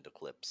Doomsday and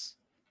Eclipse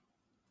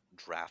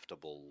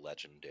draftable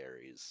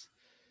legendaries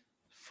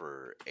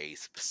for a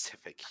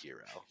specific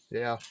hero.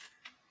 Yeah.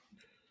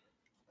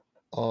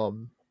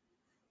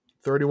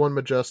 31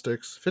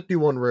 majestics,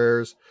 51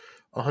 rares,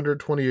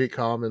 128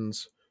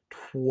 commons,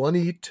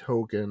 20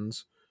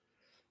 tokens,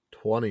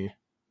 20.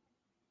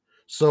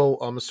 So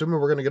I'm assuming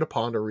we're gonna get a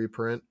Ponder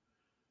reprint.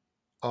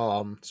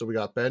 So we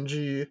got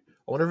Benji. I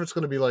wonder if it's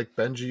gonna be like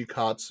Benji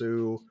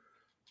Katsu,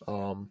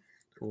 um,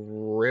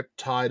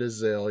 Riptide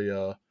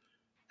Azalea,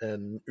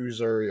 and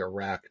Uzuri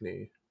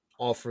Arachne,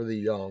 all for the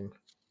young.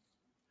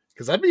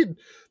 Because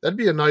that'd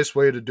be a nice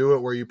way to do it,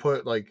 where you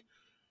put like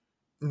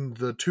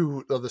the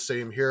two of the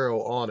same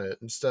hero on it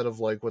instead of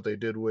like what they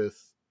did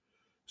with.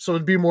 So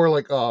it'd be more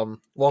like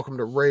Welcome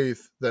to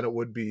Wraith than it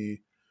would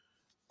be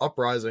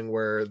Uprising,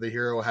 where the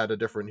hero had a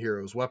different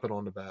hero's weapon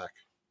on the back.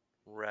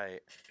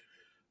 Right.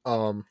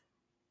 Um,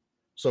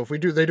 so if they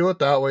do it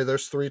that way.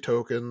 There's 3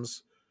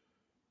 tokens.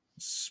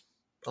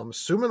 I'm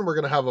assuming we're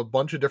gonna have a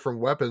bunch of different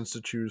weapons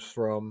to choose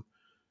from.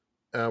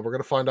 We're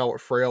gonna find out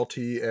what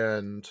Frailty,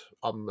 and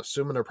I'm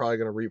assuming they're probably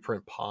gonna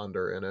reprint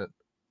Ponder in it.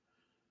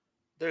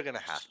 They're gonna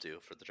have to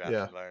for the draft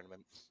Yeah.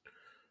 environment.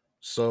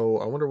 So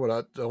I wonder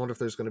I wonder if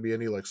there's gonna be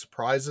any like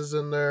surprises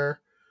in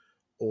there,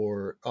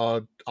 or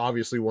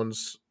obviously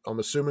one's. I'm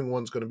assuming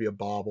one's gonna be a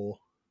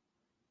bauble,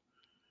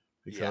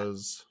 Yeah.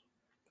 because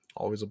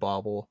always a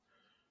bauble.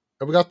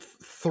 And we got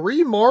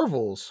 3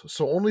 Marvels,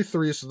 so only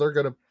 3, so they're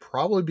gonna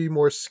probably be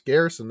more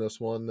scarce in this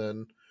one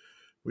than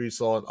we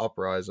saw in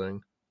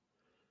Uprising.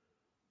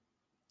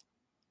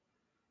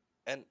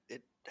 And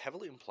it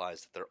heavily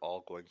implies that they're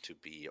all going to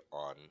be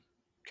on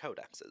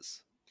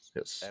codexes.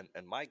 Yes.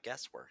 And my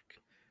guesswork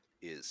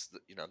is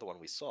that, the one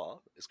we saw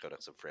is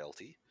Codex of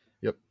Frailty.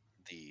 Yep.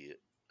 The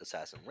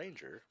Assassin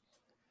Ranger,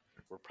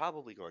 we're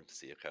probably going to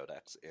see a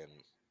codex in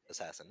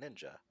Assassin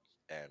Ninja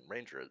and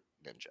Ranger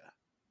Ninja.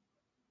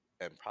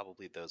 And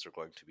probably those are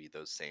going to be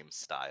those same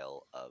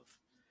style of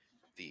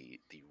the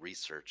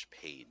research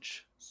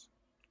page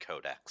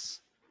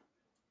codex,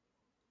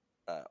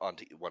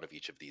 onto one of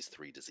each of these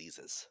 3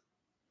 diseases.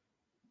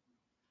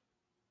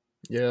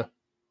 Yeah.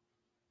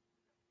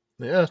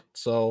 Yeah.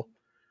 So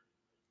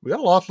we got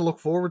a lot to look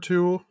forward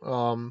to.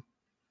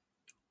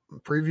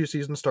 Preview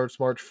season starts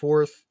March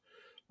 4th.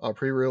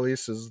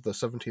 Pre-release is the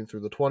 17th through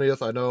the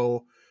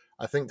 20th.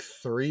 I think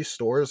 3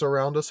 stores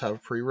around us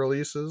have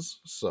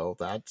pre-releases, so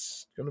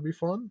that's gonna be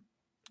fun.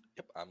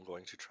 Yep, I'm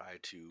going to try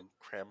to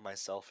cram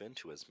myself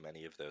into as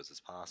many of those as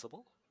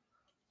possible.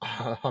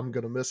 I'm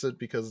gonna miss it,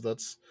 because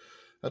that's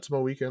my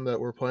weekend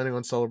that we're planning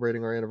on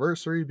celebrating our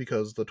anniversary,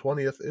 because the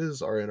 20th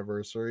is our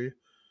anniversary.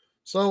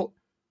 So,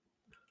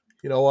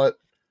 you know what?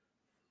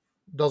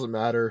 Doesn't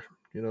matter.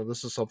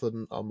 This is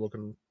something I'm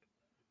looking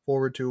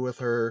forward to with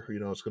her.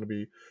 It's going to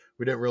be,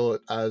 we didn't really,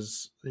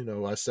 as,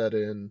 I said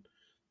in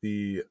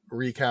the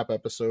recap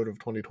episode of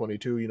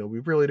 2022, we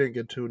really didn't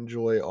get to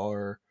enjoy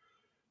our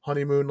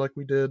honeymoon like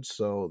we did.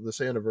 So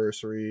this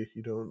anniversary,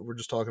 we're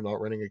just talking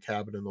about renting a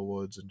cabin in the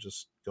woods and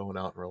just going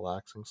out and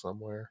relaxing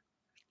somewhere.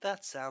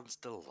 That sounds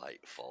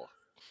delightful.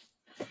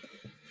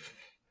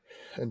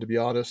 And to be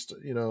honest,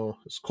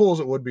 as cool as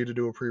it would be to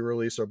do a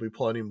pre-release, there'll be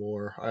plenty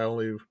more. I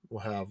only will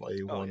have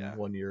a Oh yeah,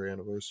 1 year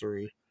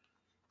anniversary.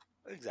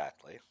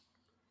 exactly.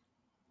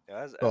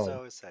 As I Oh,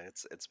 always say,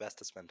 it's best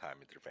to spend time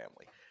with your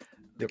family.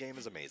 The yep. game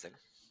is amazing.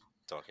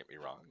 Don't get me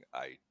wrong.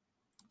 I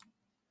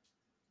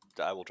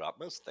will drop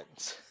most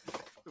things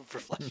for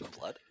Flesh and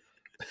Blood,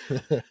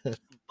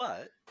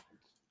 but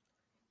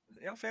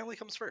family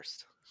comes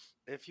first.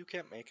 If you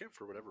can't make it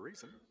for whatever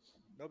reason,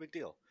 no big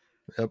deal.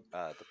 Yep.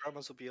 The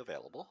promos will be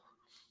available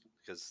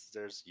because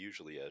there's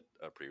usually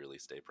a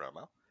pre-release day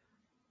promo,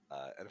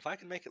 and if I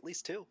can make at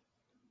least two,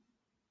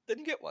 then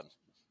you get one.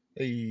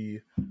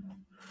 Hey.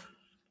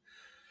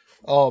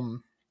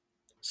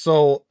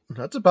 So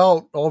that's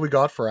about all we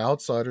got for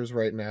Outsiders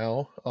right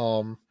now.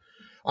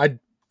 I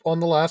On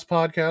the last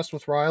podcast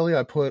with Riley,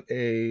 I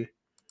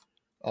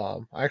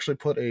actually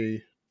put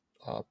a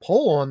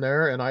poll on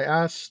there, and I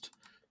asked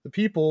the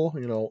people,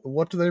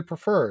 what do they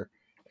prefer,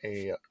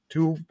 a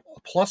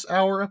 2+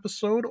 hour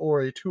episode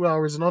or a 2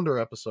 hours and under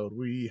episode?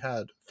 We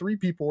had 3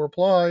 people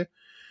reply,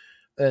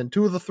 and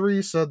 2 of the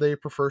 3 said they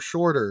prefer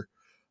shorter.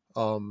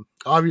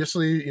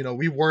 Obviously,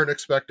 we weren't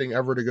expecting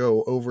ever to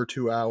go over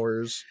 2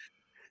 hours.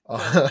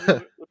 No,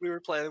 when we were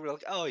playing, we were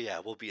like, oh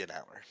yeah, we'll be an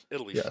hour.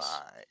 It'll be Yes,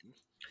 fine.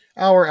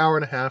 hour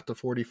and a half to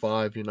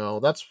 45.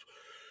 That's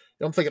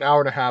I'm thinking hour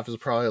and a half is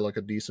probably like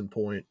a decent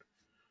point.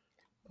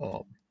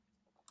 Um,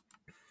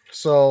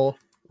 so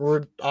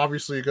we're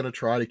obviously going to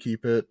try to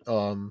keep it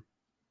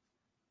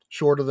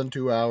shorter than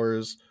 2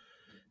 hours.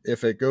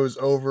 If it goes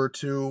over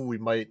 2, we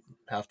might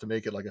have to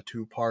make it like a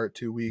 2-part,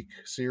 2-week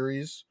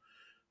series,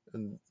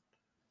 and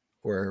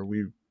where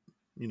we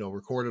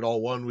record it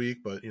all 1 week,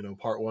 but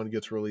part 1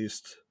 gets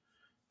released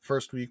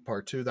first week,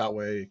 part 2 that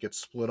way it gets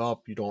split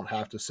up. You don't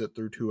have to sit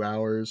through 2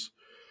 hours.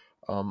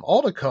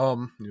 All to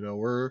come.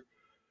 We're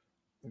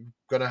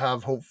gonna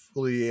have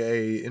hopefully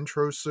a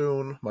intro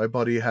soon. My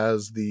buddy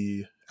has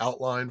the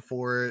outline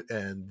for it,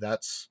 and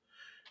that's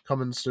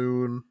coming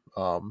soon.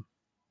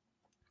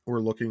 We're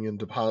looking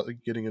into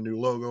getting a new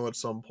logo at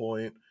some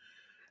point.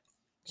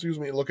 Excuse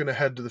me. Looking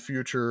ahead to the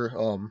future.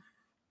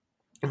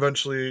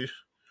 Eventually,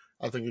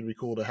 I think it'd be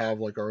cool to have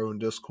like our own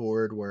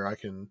Discord where I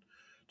can,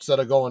 instead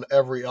of going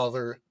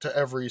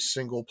every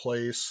single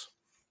place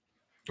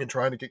and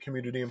trying to get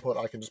community input,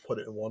 I can just put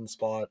it in one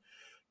spot,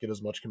 get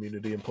as much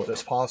community input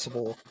as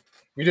possible.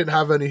 We didn't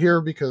have any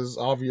here because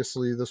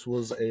obviously this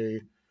was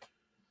I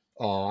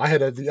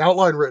had the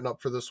outline written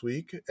up for this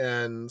week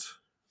and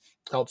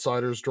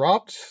Outsiders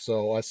dropped,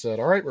 so I said,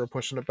 all right, we're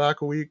pushing it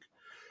back a week.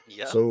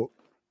 Yep. So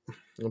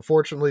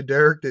unfortunately,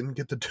 Derek didn't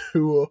get to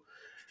do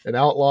an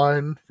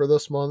outline for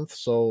this month,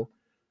 so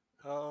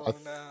Oh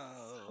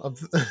no.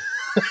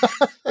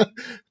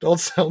 don't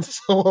sound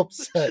so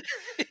upset.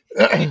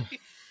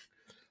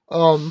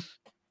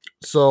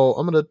 So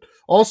I'm gonna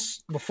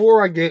also,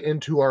 before I get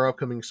into our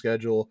upcoming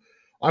schedule,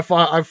 I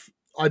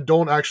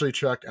don't actually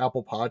check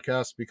Apple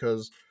Podcasts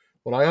because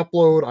when I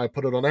upload, I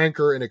put it on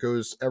Anchor and it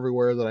goes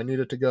everywhere that I need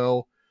it to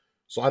go.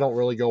 So I don't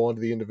really go onto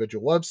the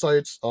individual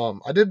websites.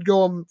 I did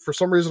go on, for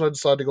some reason I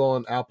decided to go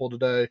on Apple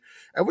today,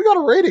 and we got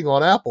a rating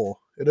on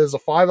Apple. It is a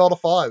 5 out of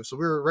 5. So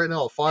we're right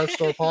now a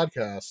 5-star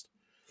podcast.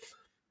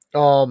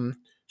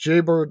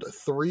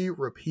 Jaybird3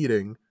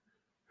 repeating,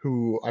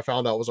 who I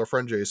found out was our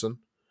friend Jason.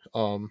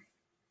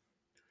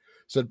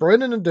 Said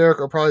Brandon and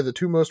Derek are probably the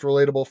 2 most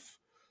relatable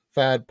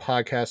fad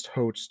podcast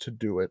hosts to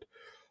do it.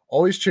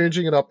 Always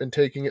changing it up and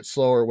taking it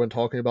slower when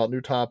talking about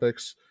new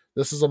topics.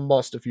 This is a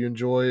must if you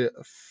enjoy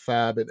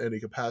fab in any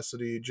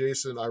capacity.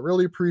 Jason, I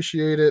really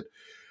appreciate it.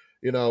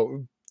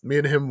 Me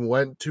and him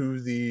went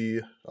to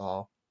the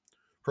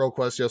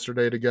ProQuest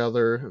yesterday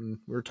together, and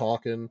we were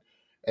talking.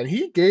 And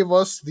he gave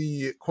us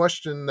the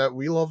question that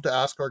we love to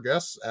ask our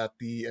guests at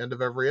the end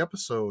of every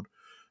episode,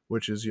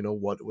 which is,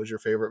 what was your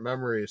favorite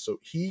memory? So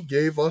he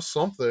gave us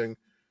something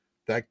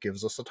that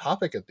gives us a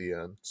topic at the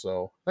end.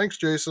 So thanks,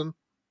 Jason.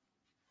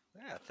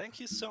 Yeah, thank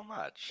you so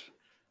much.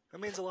 That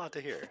means a lot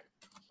to hear.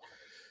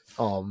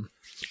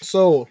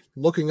 So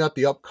looking at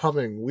the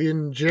upcoming, we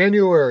in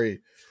January,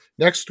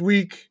 next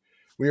week,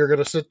 we are going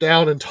to sit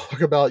down and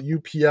talk about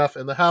UPF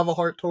and the Have a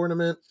Heart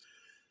tournament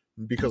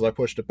because I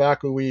pushed it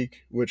back a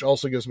week, which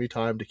also gives me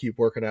time to keep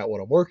working at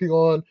what I'm working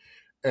on.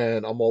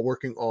 And I'm all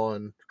working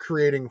on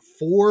creating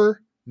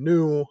 4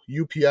 new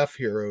UPF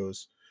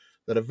heroes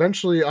that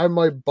eventually I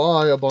might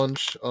buy a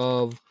bunch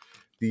of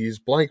these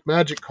blank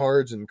magic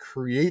cards and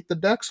create the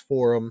decks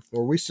for them,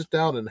 where we sit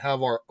down and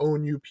have our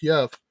own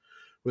UPF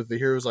with the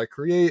heroes I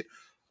create.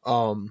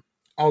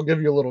 I'll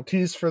give you a little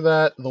tease for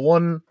that.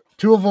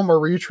 2 of them are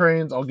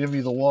retrains. I'll give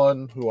you the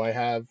one who I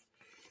have.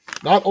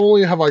 Not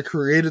only have I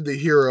created the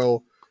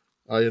hero,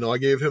 I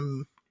gave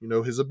him,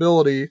 his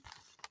ability.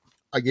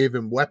 I gave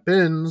him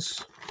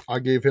weapons. I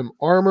gave him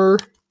armor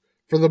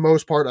for the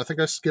most part. I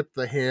think I skipped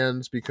the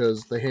hands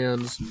because the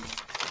hands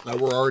that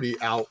were already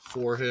out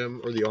for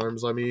him, or the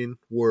arms, I mean,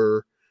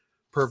 were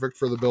perfect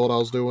for the build I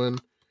was doing.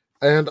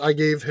 And I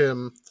gave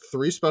him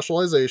 3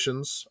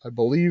 specializations. I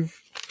believe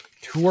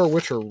 2 are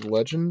which are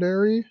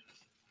legendary.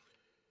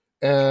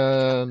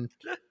 And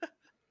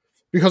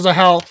because of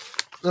how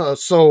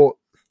so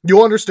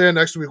you'll understand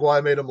next week why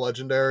I made him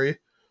legendary.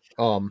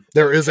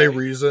 There is a Okay.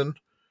 reason.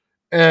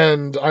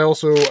 And I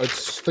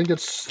think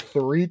it's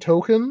 3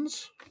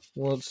 tokens.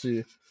 Well, let's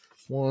see.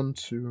 1,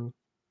 2,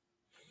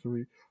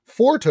 3,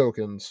 4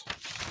 tokens.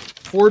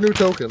 4 new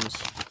tokens.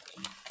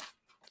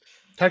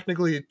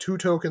 Technically 2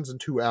 tokens and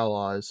 2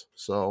 allies.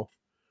 So,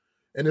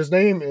 and his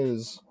name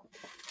is,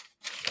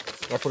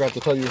 I forgot to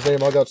tell you his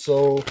name. I got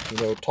so,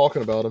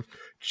 talking about him.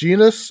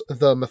 Genus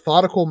the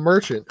Methodical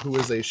Merchant, who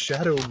is a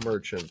shadow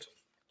merchant.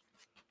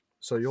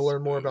 So you'll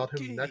learn more about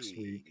him next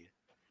week.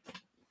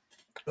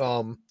 Spooky.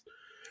 Um,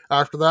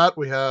 After that,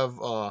 we have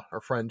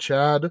our friend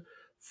Chad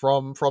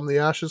from the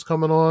Ashes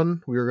coming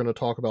on. We are going to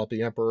talk about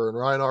the Emperor and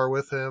Reinar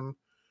with him.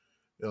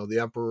 The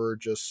Emperor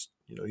just,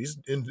 he's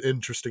an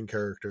interesting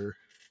character.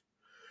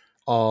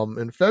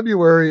 In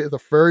February, the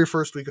very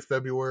first week of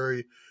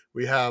February,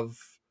 we have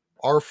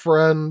our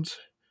friend,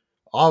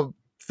 I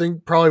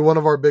think probably one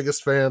of our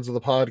biggest fans of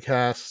the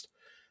podcast,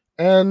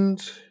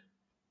 and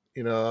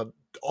you know,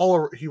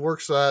 he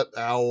works at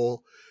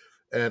Owl,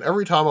 and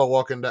every time I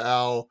walk into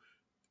Owl,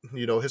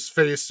 his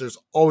face, there's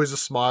always a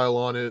smile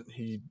on it.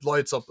 He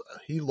lights up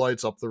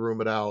the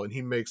room at Owl, and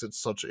he makes it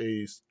such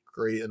a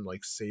great and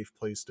like safe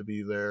place to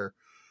be there.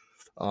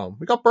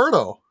 We got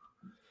Berto.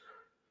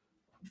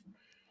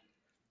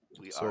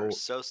 We are So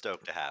so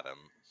stoked to have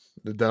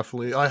him.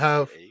 definitely, This I should be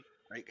have a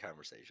great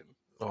conversation.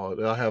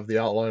 I have the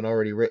outline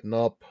already written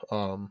up.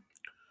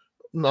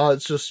 No,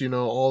 it's just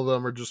all of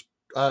them are just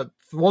the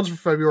ones for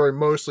February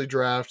mostly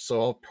draft,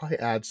 so I'll probably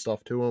add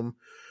stuff to them.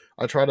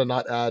 I try to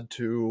not add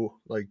to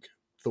like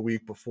the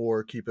week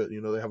before. Keep it,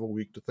 they have a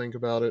week to think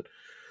about it.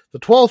 The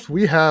 12th,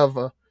 we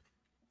have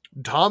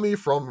Tommy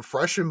from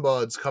Fresh and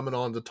Buds coming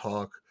on to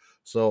talk.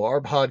 So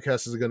our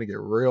podcast is going to get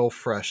real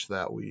fresh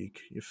that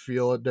week. You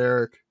feel it,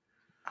 Derek?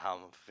 I'm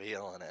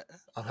feeling it.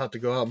 I'll have to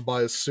go out and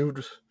buy a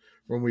suit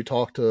when we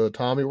talk to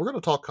Tommy. We're going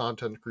to talk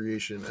content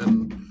creation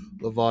and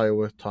Levi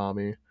with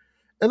Tommy.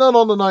 And then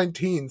on the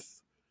 19th,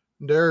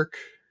 Derek,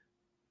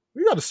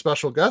 we got a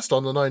special guest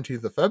on the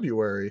 19th of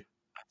February.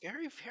 A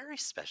very, very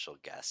special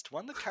guest.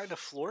 One that kind of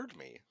floored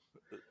me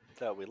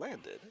that we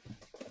landed.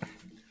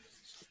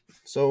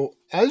 So,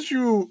 as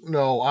you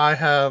know, I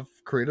have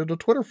created a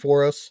Twitter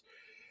for us,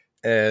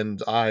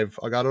 and I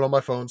got it on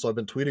my phone, so I've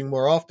been tweeting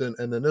more often.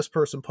 And then this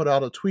person put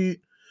out a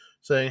tweet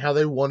saying how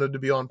they wanted to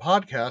be on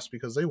podcast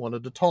because they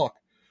wanted to talk.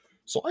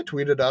 So I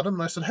tweeted at him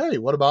and I said, "Hey,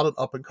 what about an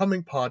up and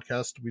coming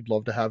podcast? We'd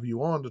love to have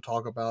you on to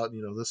talk about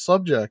this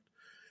subject."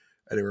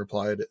 And he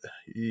replied,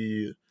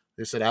 they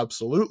said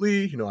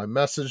absolutely. I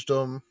messaged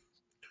him,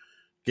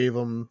 gave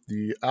him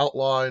the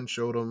outline,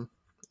 showed him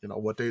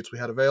what dates we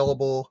had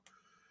available,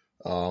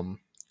 um,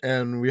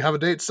 and we have a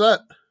date set.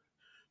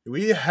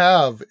 We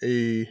have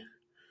a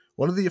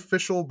one of the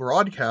official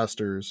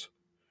broadcasters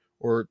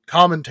or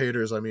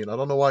commentators. I mean, I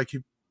don't know why I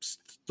keep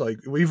like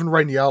even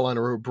writing the outline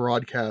I wrote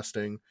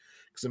broadcasting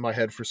because in my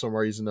head for some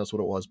reason that's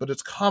what it was, but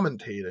it's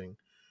commentating.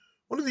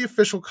 One of the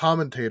official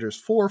commentators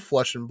for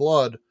Flesh and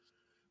Blood.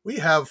 We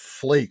have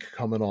Flake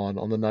coming on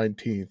the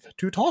 19th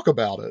to talk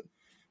about it.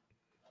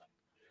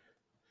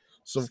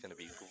 This So, is going to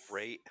be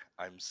great.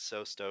 I'm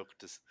so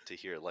stoked to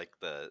hear like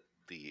the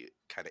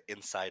kind of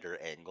insider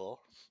angle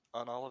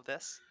on all of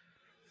this.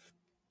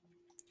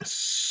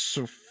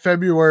 so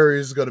February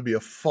is going to be a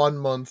fun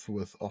month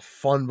with a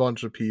fun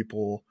bunch of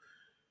people.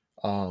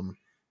 Um,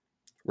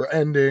 we're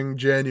ending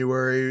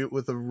January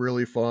with a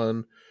really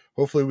fun.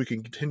 Hopefully, we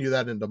can continue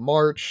that into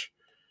March.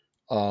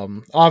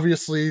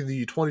 Obviously,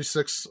 the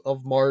 26th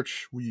of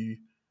March,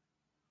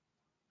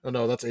 oh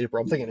no, that's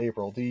April. I'm thinking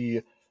April.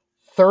 The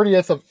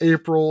 30th of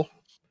April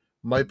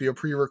might be a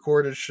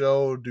pre-recorded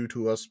show due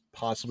to us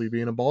possibly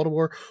being in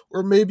Baltimore,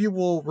 or maybe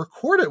we'll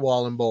record it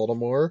while in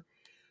Baltimore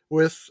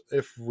with,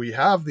 if we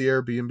have the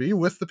Airbnb,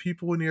 with the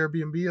people in the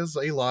Airbnb as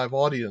a live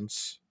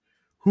audience.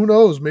 Who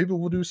knows? Maybe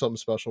we'll do something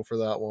special for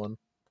that one.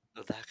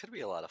 That could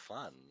be a lot of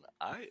fun.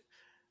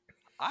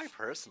 I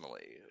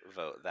personally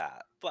vote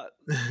that, but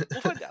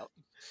we'll find out.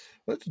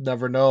 Let's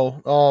never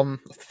know.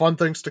 Fun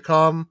things to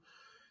come.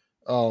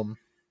 Um,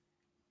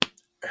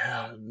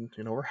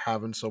 we're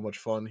having so much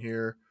fun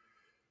here.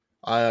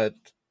 I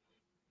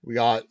we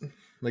got,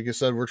 like I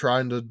said, we're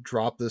trying to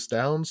drop this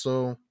down,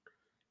 so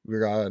we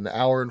got an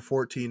hour and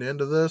 14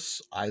 into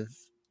this.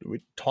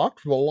 We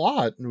talked a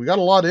lot, and we got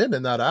a lot in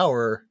that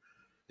hour.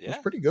 It was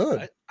Yeah, pretty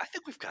good. I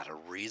think we've got a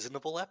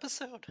reasonable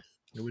episode.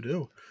 Yeah, we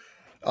do.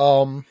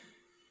 Um,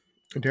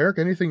 Derek,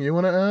 anything you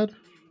want to add?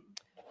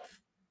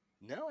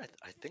 No,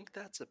 I think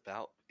that's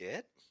about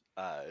it.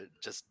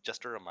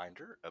 Just a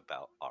reminder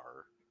about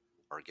our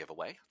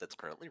giveaway that's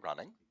currently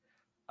running.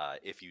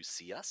 If you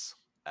see us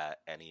at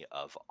any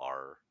of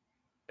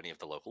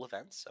the local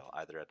events, so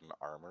either at an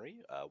armory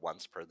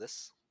once per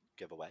this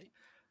giveaway,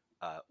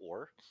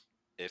 or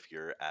if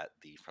you're at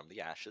the From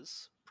the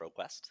Ashes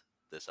ProQuest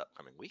this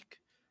upcoming week,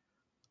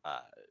 uh,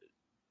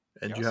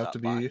 and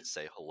stop by,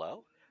 say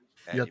hello,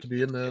 you and have you to can be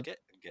get in a the ticket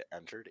and get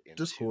entered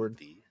into Discord.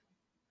 the.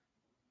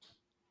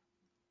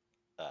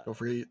 Don't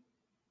forget.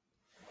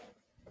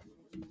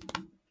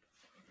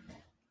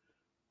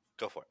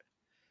 Go for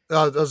it.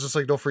 I was just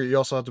like, don't forget. You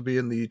also have to be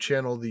in the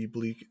channel, the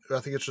Bleak. I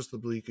think it's just the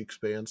Bleak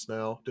Expanse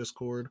now.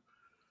 Discord.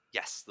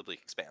 Yes, the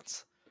Bleak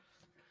Expanse.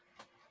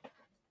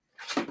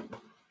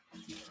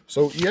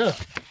 So yeah,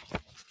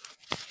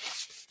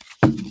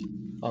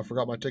 I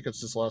forgot my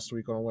tickets this last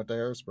week when I went to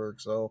Harrisburg.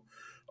 So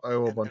I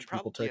owe a bunch And of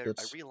people probably I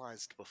tickets.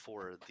 realized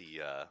before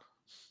the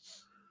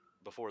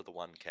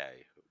 1K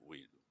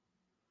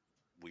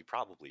we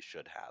probably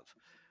should have,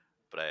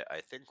 but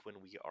I think when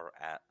we are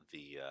at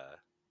the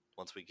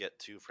once we get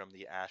to From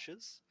the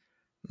Ashes,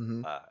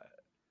 Mm-hmm. uh,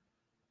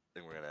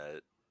 then we're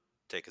gonna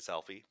take a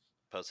selfie,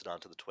 post it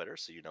onto the Twitter,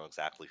 so you know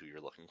exactly who you're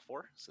looking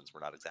for, since we're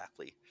not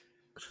exactly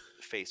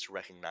face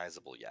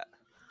recognizable yet.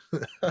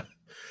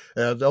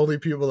 And the only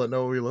people that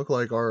know what we look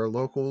like are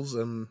locals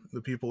and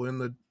the people in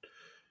the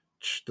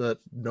that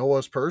know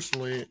us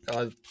personally.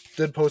 I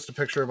did post a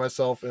picture of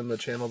myself in the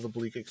channel The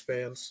Bleak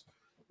Expanse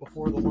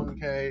before the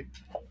 1K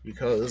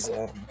because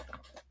so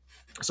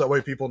that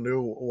way people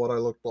knew what I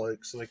looked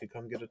like so they could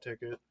come get a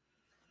ticket.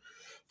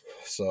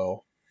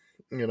 So,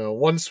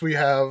 once we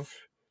have,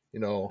 you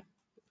know,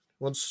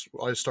 once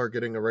I start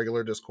getting a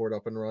regular Discord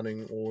up and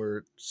running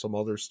or some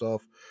other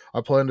stuff,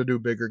 I plan to do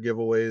bigger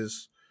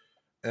giveaways.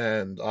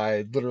 And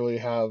I literally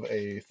have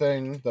a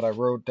thing that I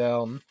wrote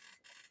down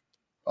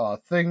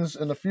things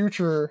in the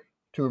future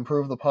to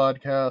improve the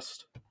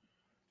podcast.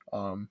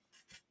 Um,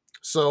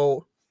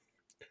 so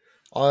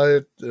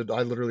I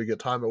literally get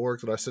time at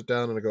work that I sit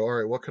down and I go, all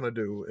right, what can I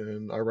do?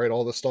 And I write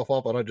all this stuff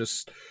up and I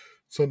just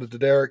send it to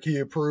Derek. He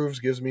approves,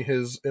 gives me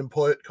his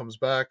input, comes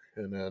back,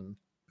 and then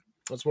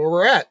that's where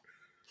we're at.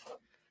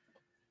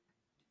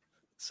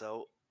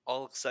 So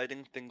all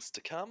exciting things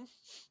to come.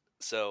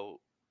 So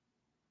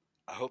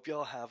I hope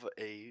y'all have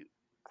a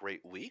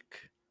great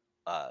week.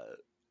 Uh,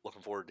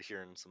 Looking forward to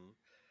hearing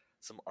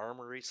some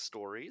Armory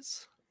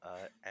stories,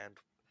 and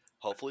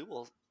hopefully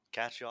we'll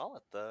catch y'all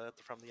at the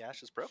From the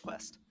Ashes Pro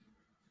Quest.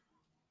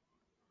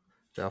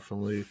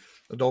 Definitely.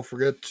 And don't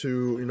forget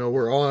to,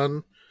 we're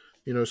on,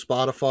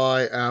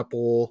 Spotify,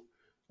 Apple.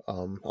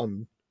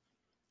 I'm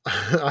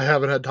I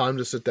haven't had time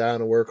to sit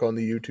down and work on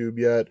the YouTube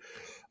yet.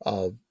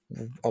 Uh,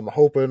 I'm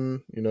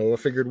hoping, I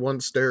figured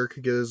once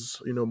Derek gets,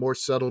 more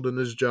settled in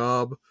his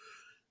job,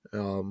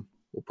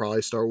 we'll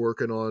probably start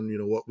working on,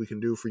 what we can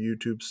do for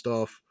YouTube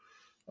stuff.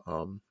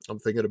 I'm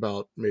thinking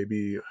about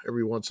maybe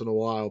every once in a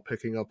while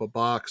picking up a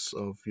box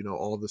of,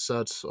 all the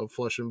sets of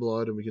Flesh and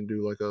Blood, and we can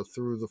do like a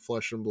Through the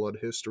Flesh and Blood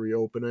history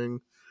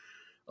opening.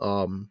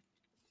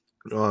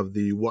 Of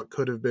the what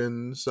could have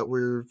beens that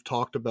we've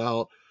talked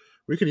about.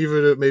 We could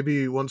even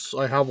maybe once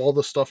I have all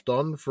the stuff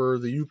done for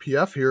the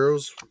UPF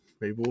heroes,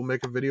 maybe we'll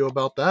make a video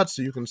about that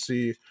so you can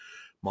see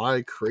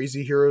my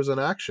crazy heroes in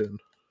action.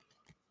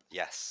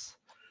 Yes,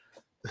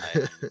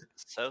 I am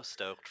so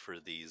stoked for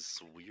these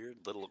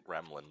weird little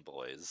gremlin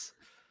boys.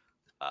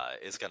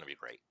 It's gonna be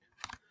great.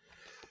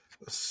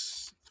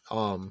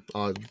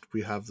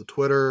 We have the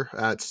Twitter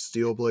at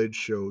Steelblade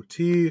Show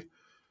T.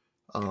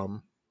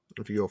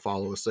 If you go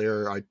follow us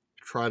there, I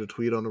try to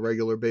tweet on a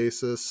regular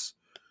basis.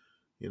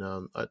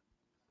 Not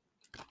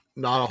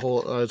a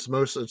whole. It's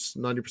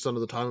 90% of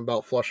the time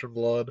about Flesh and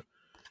Blood.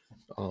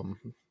 Um,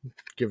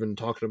 Given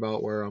talking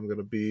about where I'm going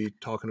to be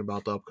talking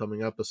about the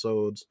upcoming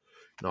episodes.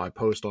 I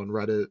post on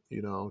Reddit,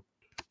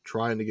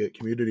 trying to get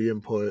community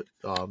input,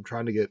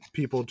 trying to get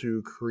people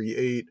to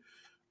create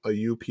a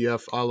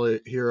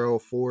UPF hero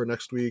for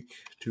next week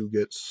to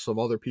get some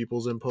other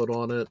people's input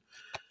on it.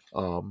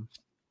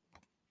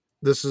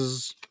 This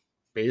is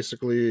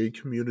basically a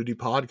community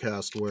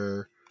podcast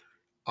where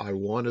I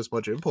want as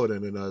much input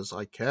in it as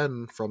I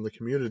can from the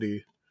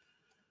community.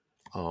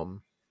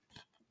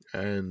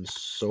 And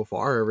so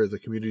far, the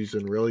community's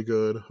been really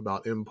good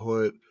about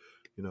input,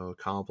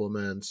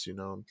 compliments,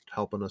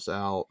 helping us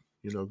out,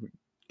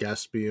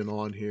 guests being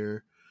on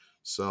here.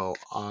 So,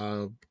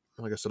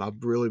 like I said,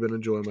 I've really been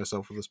enjoying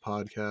myself with this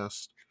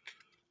podcast.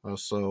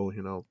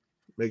 So,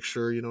 make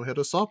sure, hit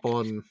us up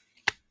on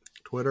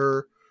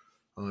Twitter.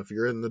 If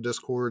you're in the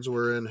Discords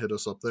we're in, hit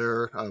us up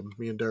there.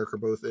 Me and Derek are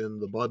both in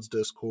the Buds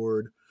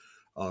Discord.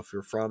 If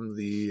you're from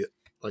the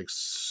I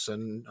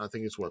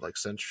think it's what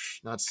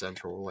not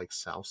central, like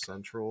South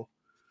Central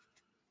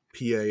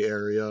PA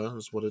area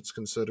is what it's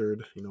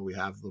considered. We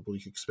have the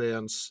Bleak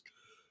Expanse.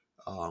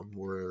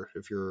 Where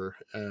if you're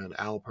an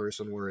owl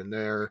person, we're in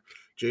there.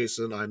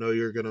 Jason, I know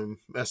you're gonna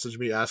message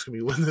me asking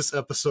me when this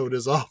episode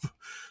is up,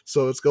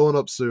 so it's going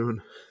up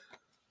soon.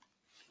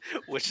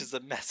 Which is a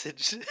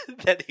message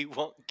that he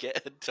won't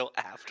get until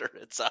after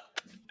it's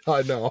up.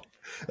 I know,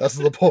 that's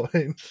the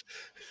point.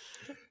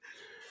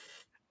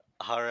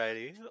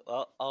 Alrighty.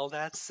 Well, all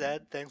that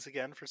said, thanks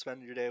again for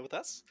spending your day with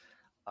us,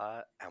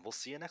 and we'll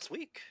see you next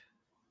week.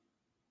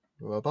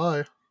 Bye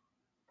bye.